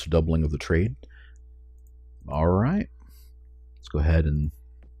almost doubling of the trade. All right, let's go ahead and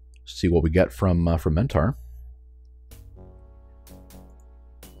see what we get from Mentar.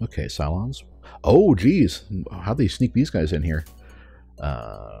 Okay, Cylons. Oh, geez, how'd they sneak these guys in here?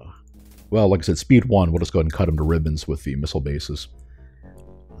 Well, like I said, speed 1. We'll just go ahead and cut them to ribbons with the missile bases.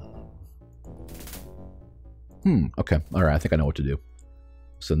 Okay. All right. I think I know what to do.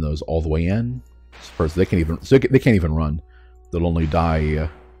 Send those all the way in. First, they can't even run. They'll only die.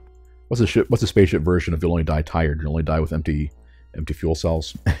 What's the spaceship version of you'll only die tired? You'll only die with empty fuel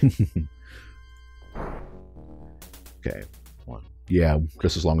cells. Okay. 1. Yeah.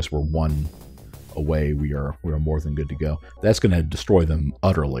 Just as long as we're 1 away, we are more than good to go. That's going to destroy them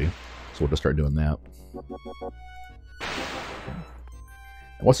utterly. So we'll just start doing that.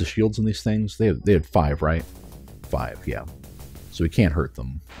 And what's the shields in these things? They had 5, right? 5, yeah. So we can't hurt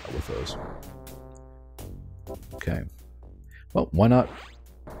them with those. Okay. Well, why not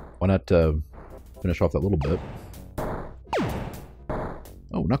finish off that little bit?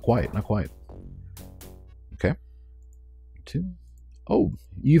 Oh, not quite, not quite. Okay. 2. Oh,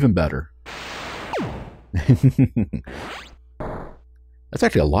 even better. That's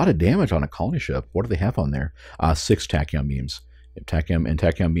actually a lot of damage on a colony ship. What do they have on there? 6 tachyon beams.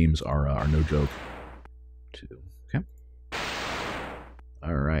 Tachyon beams are no joke. 2. Okay.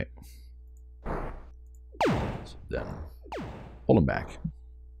 All right. So then pull them back.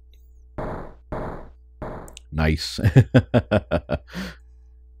 Nice.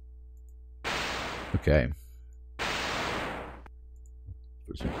 Okay.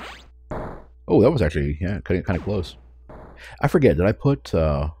 Oh, that was actually, yeah, kind of close. I forget, did I put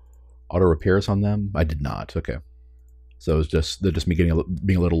auto repairs on them? I did not. Okay. So it was just me being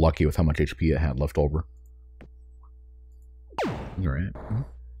a little lucky with how much HP it had left over. All right.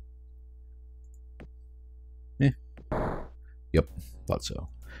 Yep, thought so.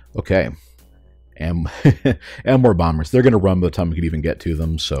 Okay. And and more bombers. They're going to run by the time we could even get to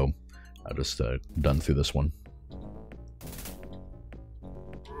them, so I'll just done through this one.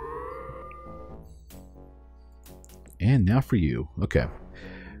 And now for you. Okay.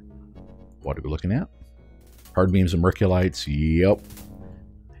 What are we looking at? Hard beams and merculites. Yep.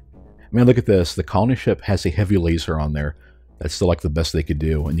 Man, look at this. The colony ship has a heavy laser on there. That's still like the best they could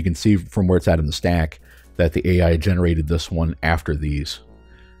do. And you can see from where it's at in the stack that the AI generated this one after these.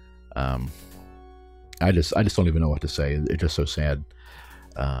 I just don't even know what to say. It's just so sad.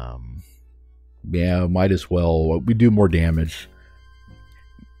 Yeah, might as well. We do more damage.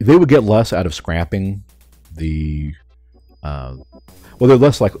 They would get less out of scrapping the... well, they're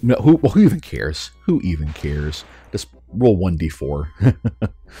less like... No, who even cares? Who even cares? Just roll 1d4.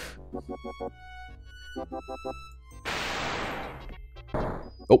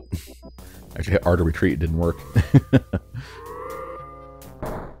 Oh. Actually hit R to retreat. It didn't work.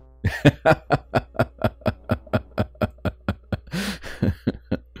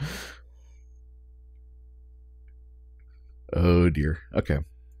 Oh dear. Okay.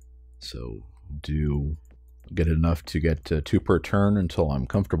 So get enough to get 2 per turn until I'm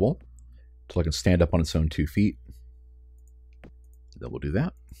comfortable. Until I can stand up on its own 2 feet. Then we'll do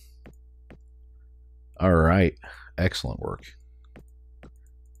that. Alright. Excellent work.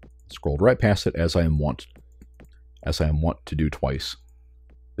 Scrolled right past it as I am wont to do twice.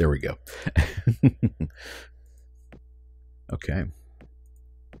 There we go. Okay.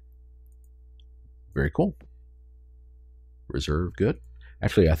 Very cool. Reserve, good.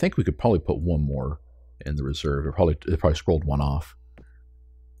 Actually, I think we could probably put one more in the reserve. It probably scrolled one off.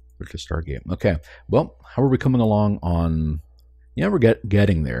 Which is Stargate. Okay. Well, how are we coming along on... Yeah, we're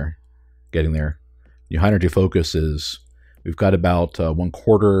getting there. Getting there. Your high energy focus is... We've got about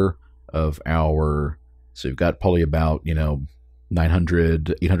 1/4 of our... So we've got probably about,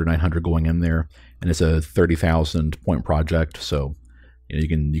 900, 800, 900 going in there. And it's a 30,000 point project. So, you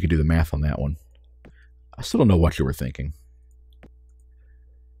can do the math on that one. I still don't know what you were thinking.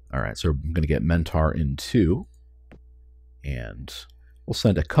 All right, so I'm going to get Mentar in 2. And we'll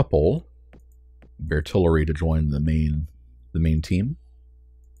send a couple Bertillery to join the main team.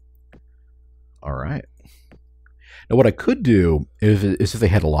 All right. Now, what I could do is if they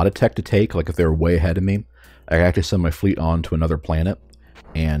had a lot of tech to take, like if they were way ahead of me, I could actually send my fleet on to another planet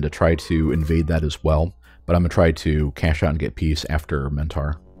and try to invade that as well. But I'm going to try to cash out and get peace after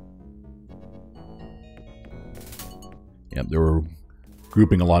Mentar. Yep, they were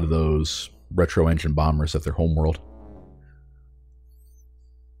grouping a lot of those retro engine bombers at their homeworld.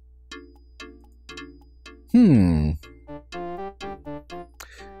 The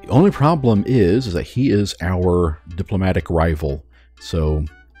only problem is that he is our diplomatic rival. So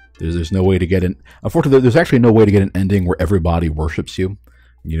there's no way to get an... Unfortunately, there's actually no way to get an ending where everybody worships you.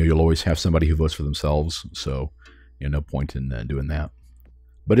 You'll always have somebody who votes for themselves. So, no point in doing that.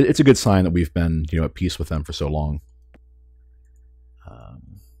 But it's a good sign that we've been, at peace with them for so long.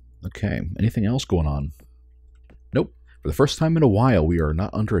 Okay, anything else going on? Nope. For the first time in a while, we are not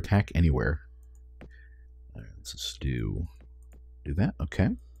under attack anywhere. All right, let's just do that. Okay.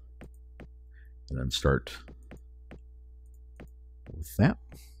 And then start with that.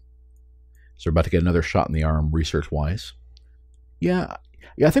 So we're about to get another shot in the arm, research-wise. Yeah,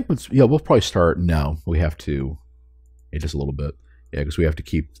 I think we'll probably start. No, we have to. Just a little bit. Yeah, because we have to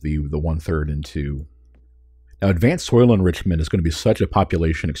keep the 1/3 into. Now, advanced soil enrichment is going to be such a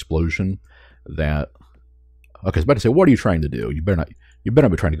population explosion that... Okay, I was about to say, what are you trying to do? You better not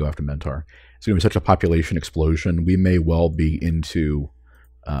be trying to go after Mentar. It's going to be such a population explosion. We may well be into...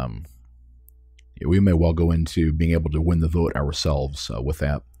 we may well go into being able to win the vote ourselves with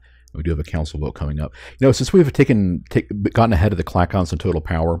that. We do have a council vote coming up. Since we have gotten ahead of the Klackons in total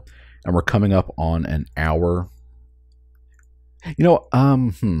power, and we're coming up on an hour...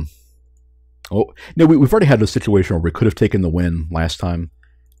 Oh, no, we've already had a situation where we could have taken the win last time,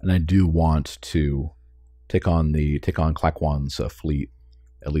 and I do want to take on Klackons' fleet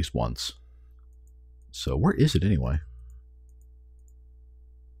at least once. So where is it anyway?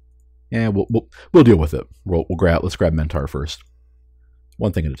 Yeah, we'll deal with it. Let's grab Mentar first.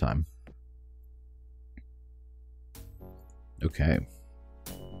 One thing at a time. Okay.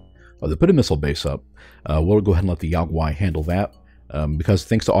 Oh, they put a missile base up. We'll go ahead and let the Yagwai handle that. Because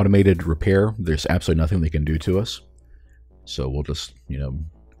thanks to automated repair, there's absolutely nothing they can do to us. So we'll just,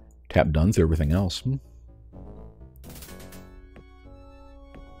 Tap done through everything else.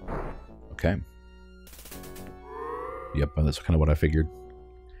 Okay. Yep, that's kind of what I figured.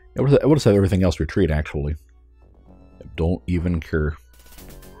 I would have said everything else retreat, actually. Don't even care.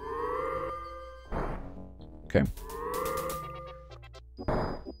 Okay.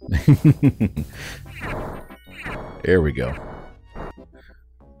 There we go.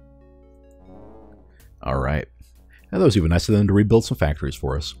 All right. Now that was even nice of them to rebuild some factories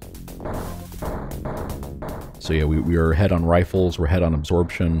for us. So yeah, we are ahead on rifles, we're ahead on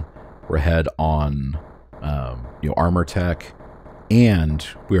absorption, we're ahead on armor tech, and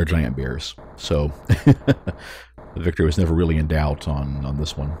we are giant bears. So the victory was never really in doubt on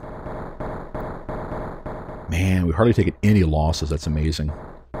this one. Man, we've hardly taken any losses. That's amazing.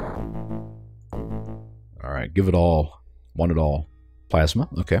 All right, give it all. Want it all. Plasma,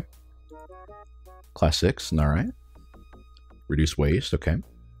 okay. Class 6, all right. Reduce waste, okay.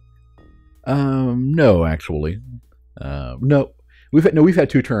 No, actually. No. We've had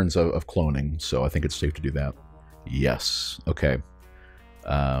 2 turns of cloning, so I think it's safe to do that. Yes, okay.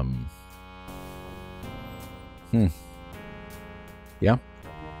 Yeah.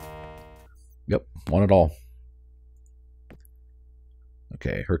 Yep, want it all.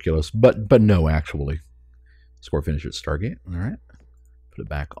 Okay, Hercules, but no, actually. Score finish at Stargate. All right, put it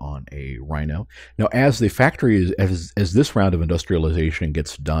back on a Rhino. Now, as the factory as this round of industrialization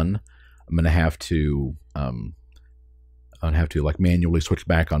gets done, I'm gonna have to like manually switch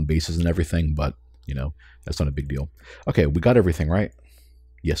back on bases and everything, but you know that's not a big deal. Okay, we got everything right.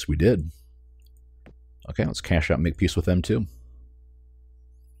 Yes, we did. Okay, let's cash out and make peace with them too.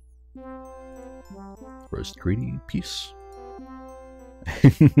 Rose Treaty, peace.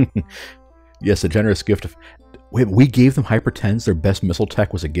 Yes, a generous gift of... Wait, we gave them Hyper 10s. Their best missile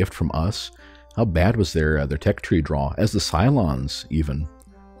tech was a gift from us. How bad was their tech tree draw? As the Cylons, even.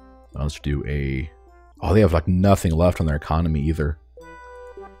 Let's do a... Oh, they have like nothing left on their economy either.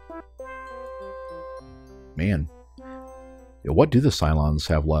 Man. Yeah, what do the Cylons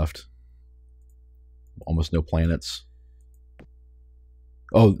have left? Almost no planets.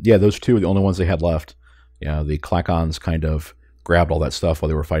 Oh, yeah, those 2 are the only ones they had left. Yeah, the Klackons kind of grabbed all that stuff while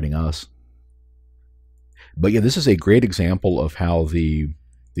they were fighting us. But yeah, this is a great example of how the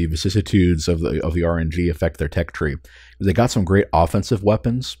vicissitudes of the RNG affect their tech tree. They got some great offensive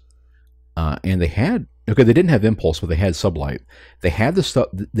weapons, and they had they didn't have impulse, but they had sublight. They had the stuff.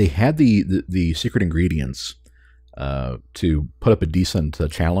 They had the secret ingredients to put up a decent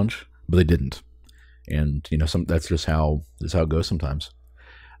challenge, but they didn't. And you know, that's just how it goes sometimes.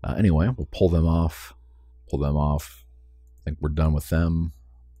 Anyway, we'll pull them off. Pull them off. I think we're done with them.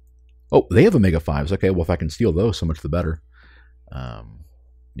 Oh, they have Omega 5s. Okay, well if I can steal those, so much the better. Yeah,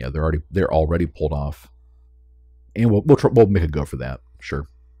 they're already pulled off, and we'll make a go for that. Sure.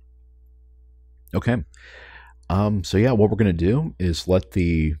 Okay. So yeah, what we're gonna do is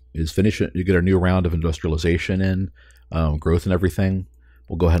finish it. You get our new round of industrialization in, growth and everything.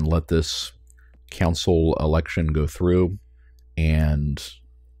 We'll go ahead and let this council election go through, and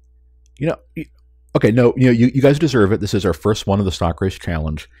you know. Okay, no, you guys deserve it. This is our first one of the Stock Race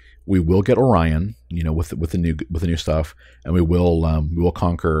Challenge. We will get Orion, with the new stuff, and we will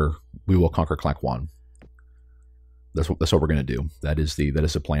conquer Klackon. That's what we're gonna do. That is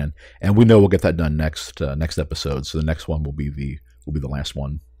the plan, and we know we'll get that done next episode. So the next one will be the last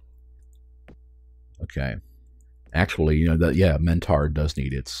one. Okay, actually, Mentar does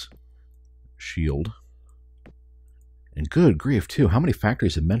need its shield. And good grief, too. How many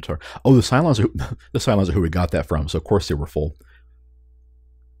factories have Mentor? Oh, the Cylons are who we got that from, so of course they were full.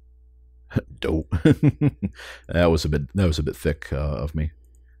 Dope. that was a bit thick of me.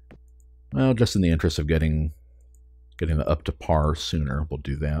 Well, just in the interest of getting it up to par sooner, we'll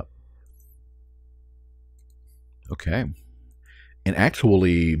do that. Okay. And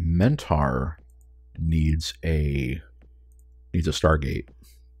actually, Mentar needs a Stargate.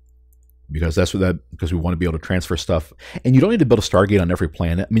 Because because we want to be able to transfer stuff, and you don't need to build a Stargate on every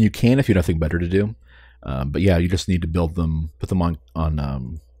planet. I mean, you can if you have nothing better to do, but yeah, you just need to build them, put them on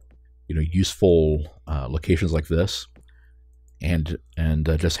useful locations like this, and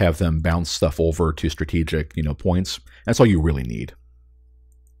just have them bounce stuff over to strategic points. That's all you really need.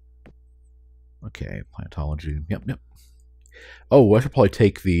 Okay, planetology. Yep. Oh, I should probably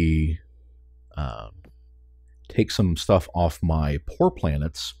take some stuff off my poor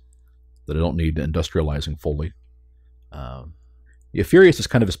planets that I don't need industrializing fully. Yeah, Furious is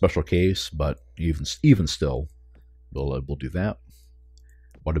kind of a special case, but even still, we'll do that.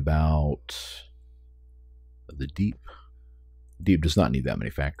 What about the Deep? Deep does not need that many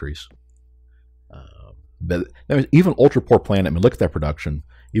factories. But even ultra poor planet, I mean, look at that production.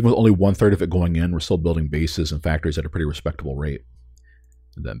 Even with only 1/3 of it going in, we're still building bases and factories at a pretty respectable rate.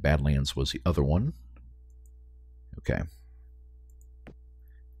 And then Badlands was the other one. Okay.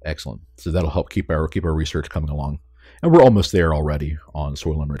 Excellent. So that'll help keep our research coming along. And we're almost there already on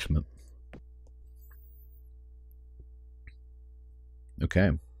soil enrichment.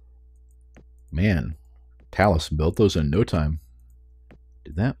 Okay. Man, Talus built those in no time.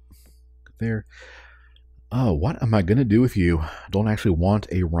 Did that. There. Oh, what am I going to do with you? I don't actually want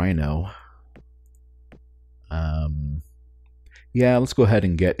a rhino. Yeah, let's go ahead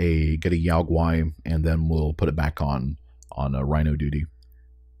and get a Yao Guai, and then we'll put it back on rhino duty.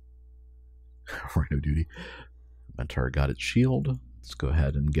 Rhino duty. Mentor got its shield. Let's go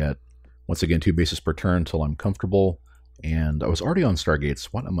ahead and get, once again, 2 bases per turn until I'm comfortable. And I was already on Stargates.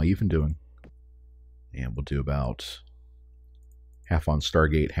 What am I even doing? And we'll do about half on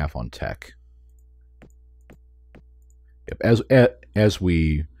Stargate, half on tech. Yep.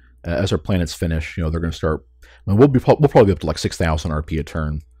 As our planets finish, you know, they're going to start. I mean, we'll probably be up to like 6,000 RP a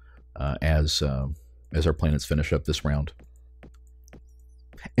turn as our planets finish up this round.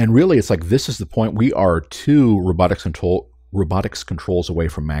 And really, it's like this is the point. We are 2 robotics controls away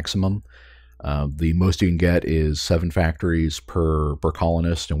from maximum. The most you can get is 7 factories per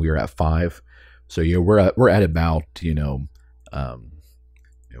colonist, and we are at 5. So yeah, we're at about 5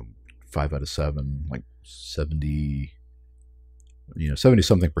 out of 7, like 70.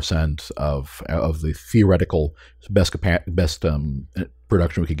 70-something% of the theoretical best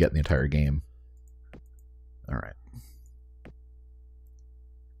production we could get in the entire game. All right.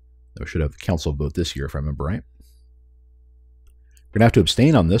 We should have the council vote this year, if I remember right. We're gonna have to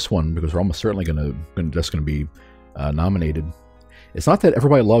abstain on this one because we're almost certainly just gonna be nominated. It's not that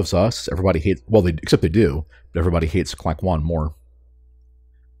everybody loves us. Everybody hates. Well, except they do. But everybody hates Klackons more.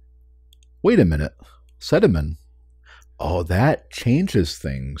 Wait a minute, Sediment. Oh, that changes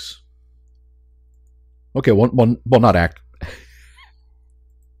things. Okay, well, not act.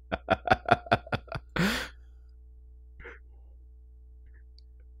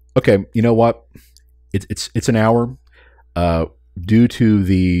 Okay, you know what? It's an hour. Due to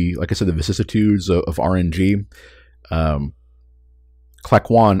the, like I said, the vicissitudes of RNG,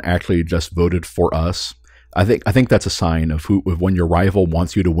 Klackons actually just voted for us. I think that's a sign of when your rival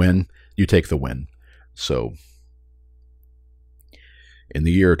wants you to win, you take the win. So. In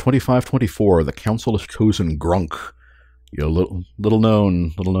the year 2524, the council has chosen Grunk. Little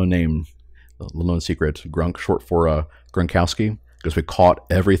known name, little known secret. Grunk, short for Gronkowski, because we caught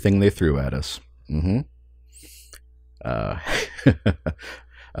everything they threw at us. Of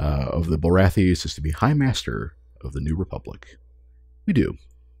the Bulrathis is to be High Master of the New Republic. We do.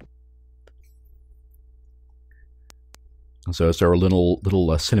 So it's our little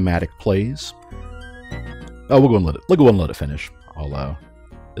cinematic plays. Oh, we'll go and let it finish.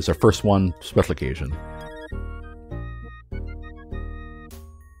 It's our first one, special occasion.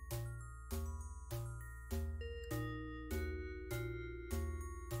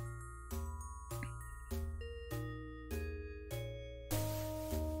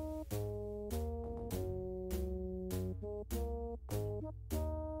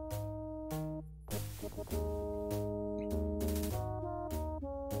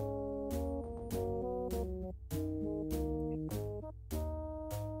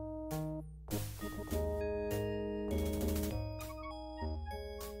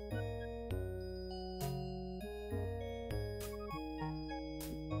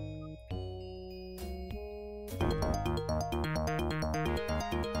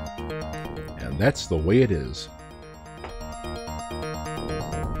 That's the way it is.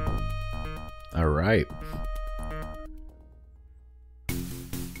 All right.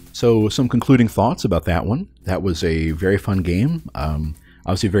 So some concluding thoughts about that one. That was a very fun game.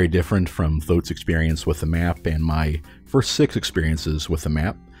 Obviously very different from Thote's experience with the map and my first 6 experiences with the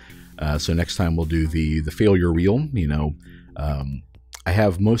map. So next time we'll do the failure reel. I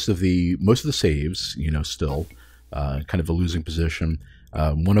have most of the saves, still kind of a losing position.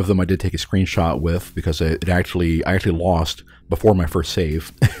 One of them I did take a screenshot with because I actually lost before my first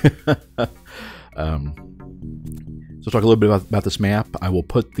save. So talk a little bit about this map. I will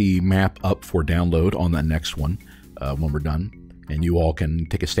put the map up for download on that next one when we're done, and you all can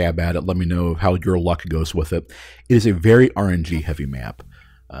take a stab at it. Let me know how your luck goes with it. It is a very RNG heavy map.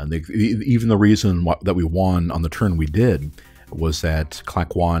 Even the reason that we won on the turn we did was that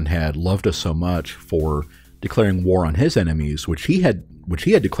Klackons had loved us so much for declaring war on his enemies, which he had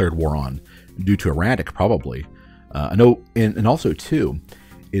declared war on due to erratic, probably. I know, and also too,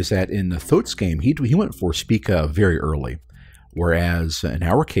 is that in the Thote's game, he went for Spica very early. Whereas in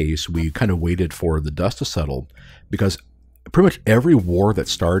our case, we kind of waited for the dust to settle, because pretty much every war that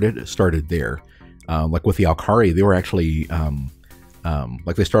started there. Like with the Alkari, they were actually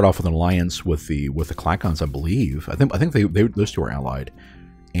like they start off with an alliance with the Klackons, I believe. I think those two are allied,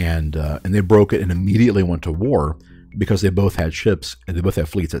 and they broke it and immediately went to war because they both had ships and they both had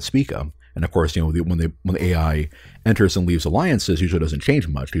fleets at Spica. And of course, when the AI enters and leaves alliances, usually doesn't change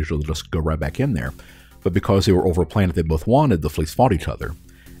much. Usually they'll just go right back in there. But because they were over a planet they both wanted, the fleets fought each other,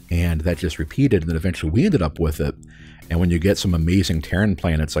 and that just repeated. And then eventually we ended up with it. And when you get some amazing Terran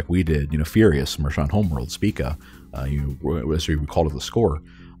planets like we did, Furious, Mershon Homeworld, Spica, as we called it, the score.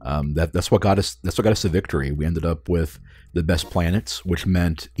 That's what got us. That's what got us the victory. We ended up with the best planets, which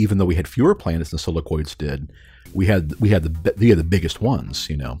meant even though we had fewer planets than Silicoids did, we had the biggest ones.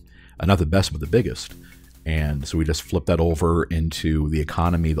 Not the best, but the biggest. And so we just flipped that over into the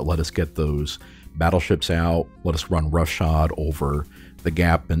economy that let us get those battleships out, let us run roughshod over the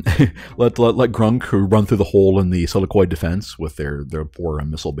gap, and let Grunk run through the hole in the Silicoid defense with their poor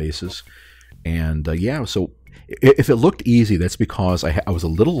missile bases. And yeah, so if it looked easy, that's because I was a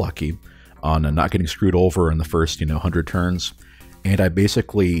little lucky on not getting screwed over in the first 100 turns, and I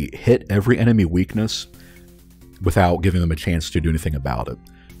basically hit every enemy weakness without giving them a chance to do anything about it.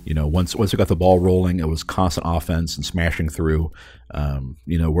 Once we got the ball rolling, it was constant offense and smashing through,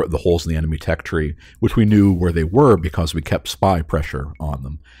 where the holes in the enemy tech tree, which we knew where they were because we kept spy pressure on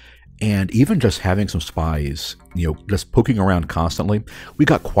them. And even just having some spies, just poking around constantly, we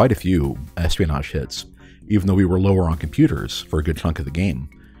got quite a few espionage hits, even though we were lower on computers for a good chunk of the game,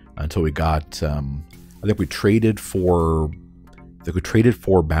 until we got, I think we traded for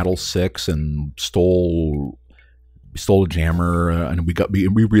Battle 6 and stole a jammer, and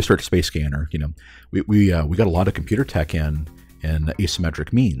we researched Space Scanner. We got a lot of computer tech in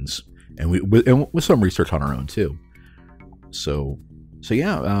asymmetric means, and with some research on our own too. So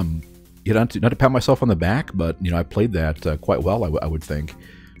yeah, not to pat myself on the back, but I played that quite well, I would think,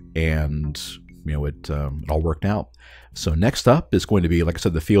 and it all worked out. So next up is going to be, like I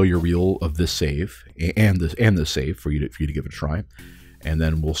said, the failure reel of this save and this save for you to give it a try. And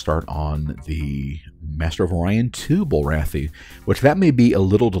then we'll start on the Master of Orion 2 Bulrathi, which that may be a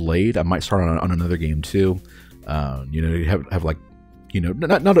little delayed. I might start on another game too. Have like,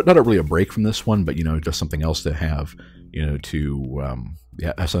 not really a break from this one, but just something else to have, to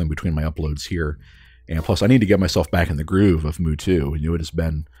have something between my uploads here. And plus, I need to get myself back in the groove of MOO1. It has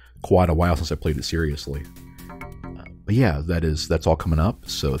been quite a while since I played it seriously. But yeah, that's all coming up.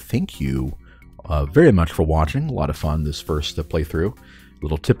 So thank you very much for watching. A lot of fun this first playthrough.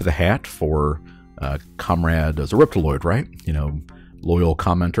 Little tip of the hat for Comrade Reptiloid, right? Loyal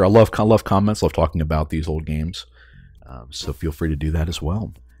commenter. I love comments. Love talking about these old games. So feel free to do that as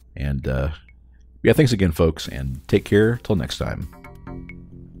well. And yeah, thanks again, folks, and take care till next time.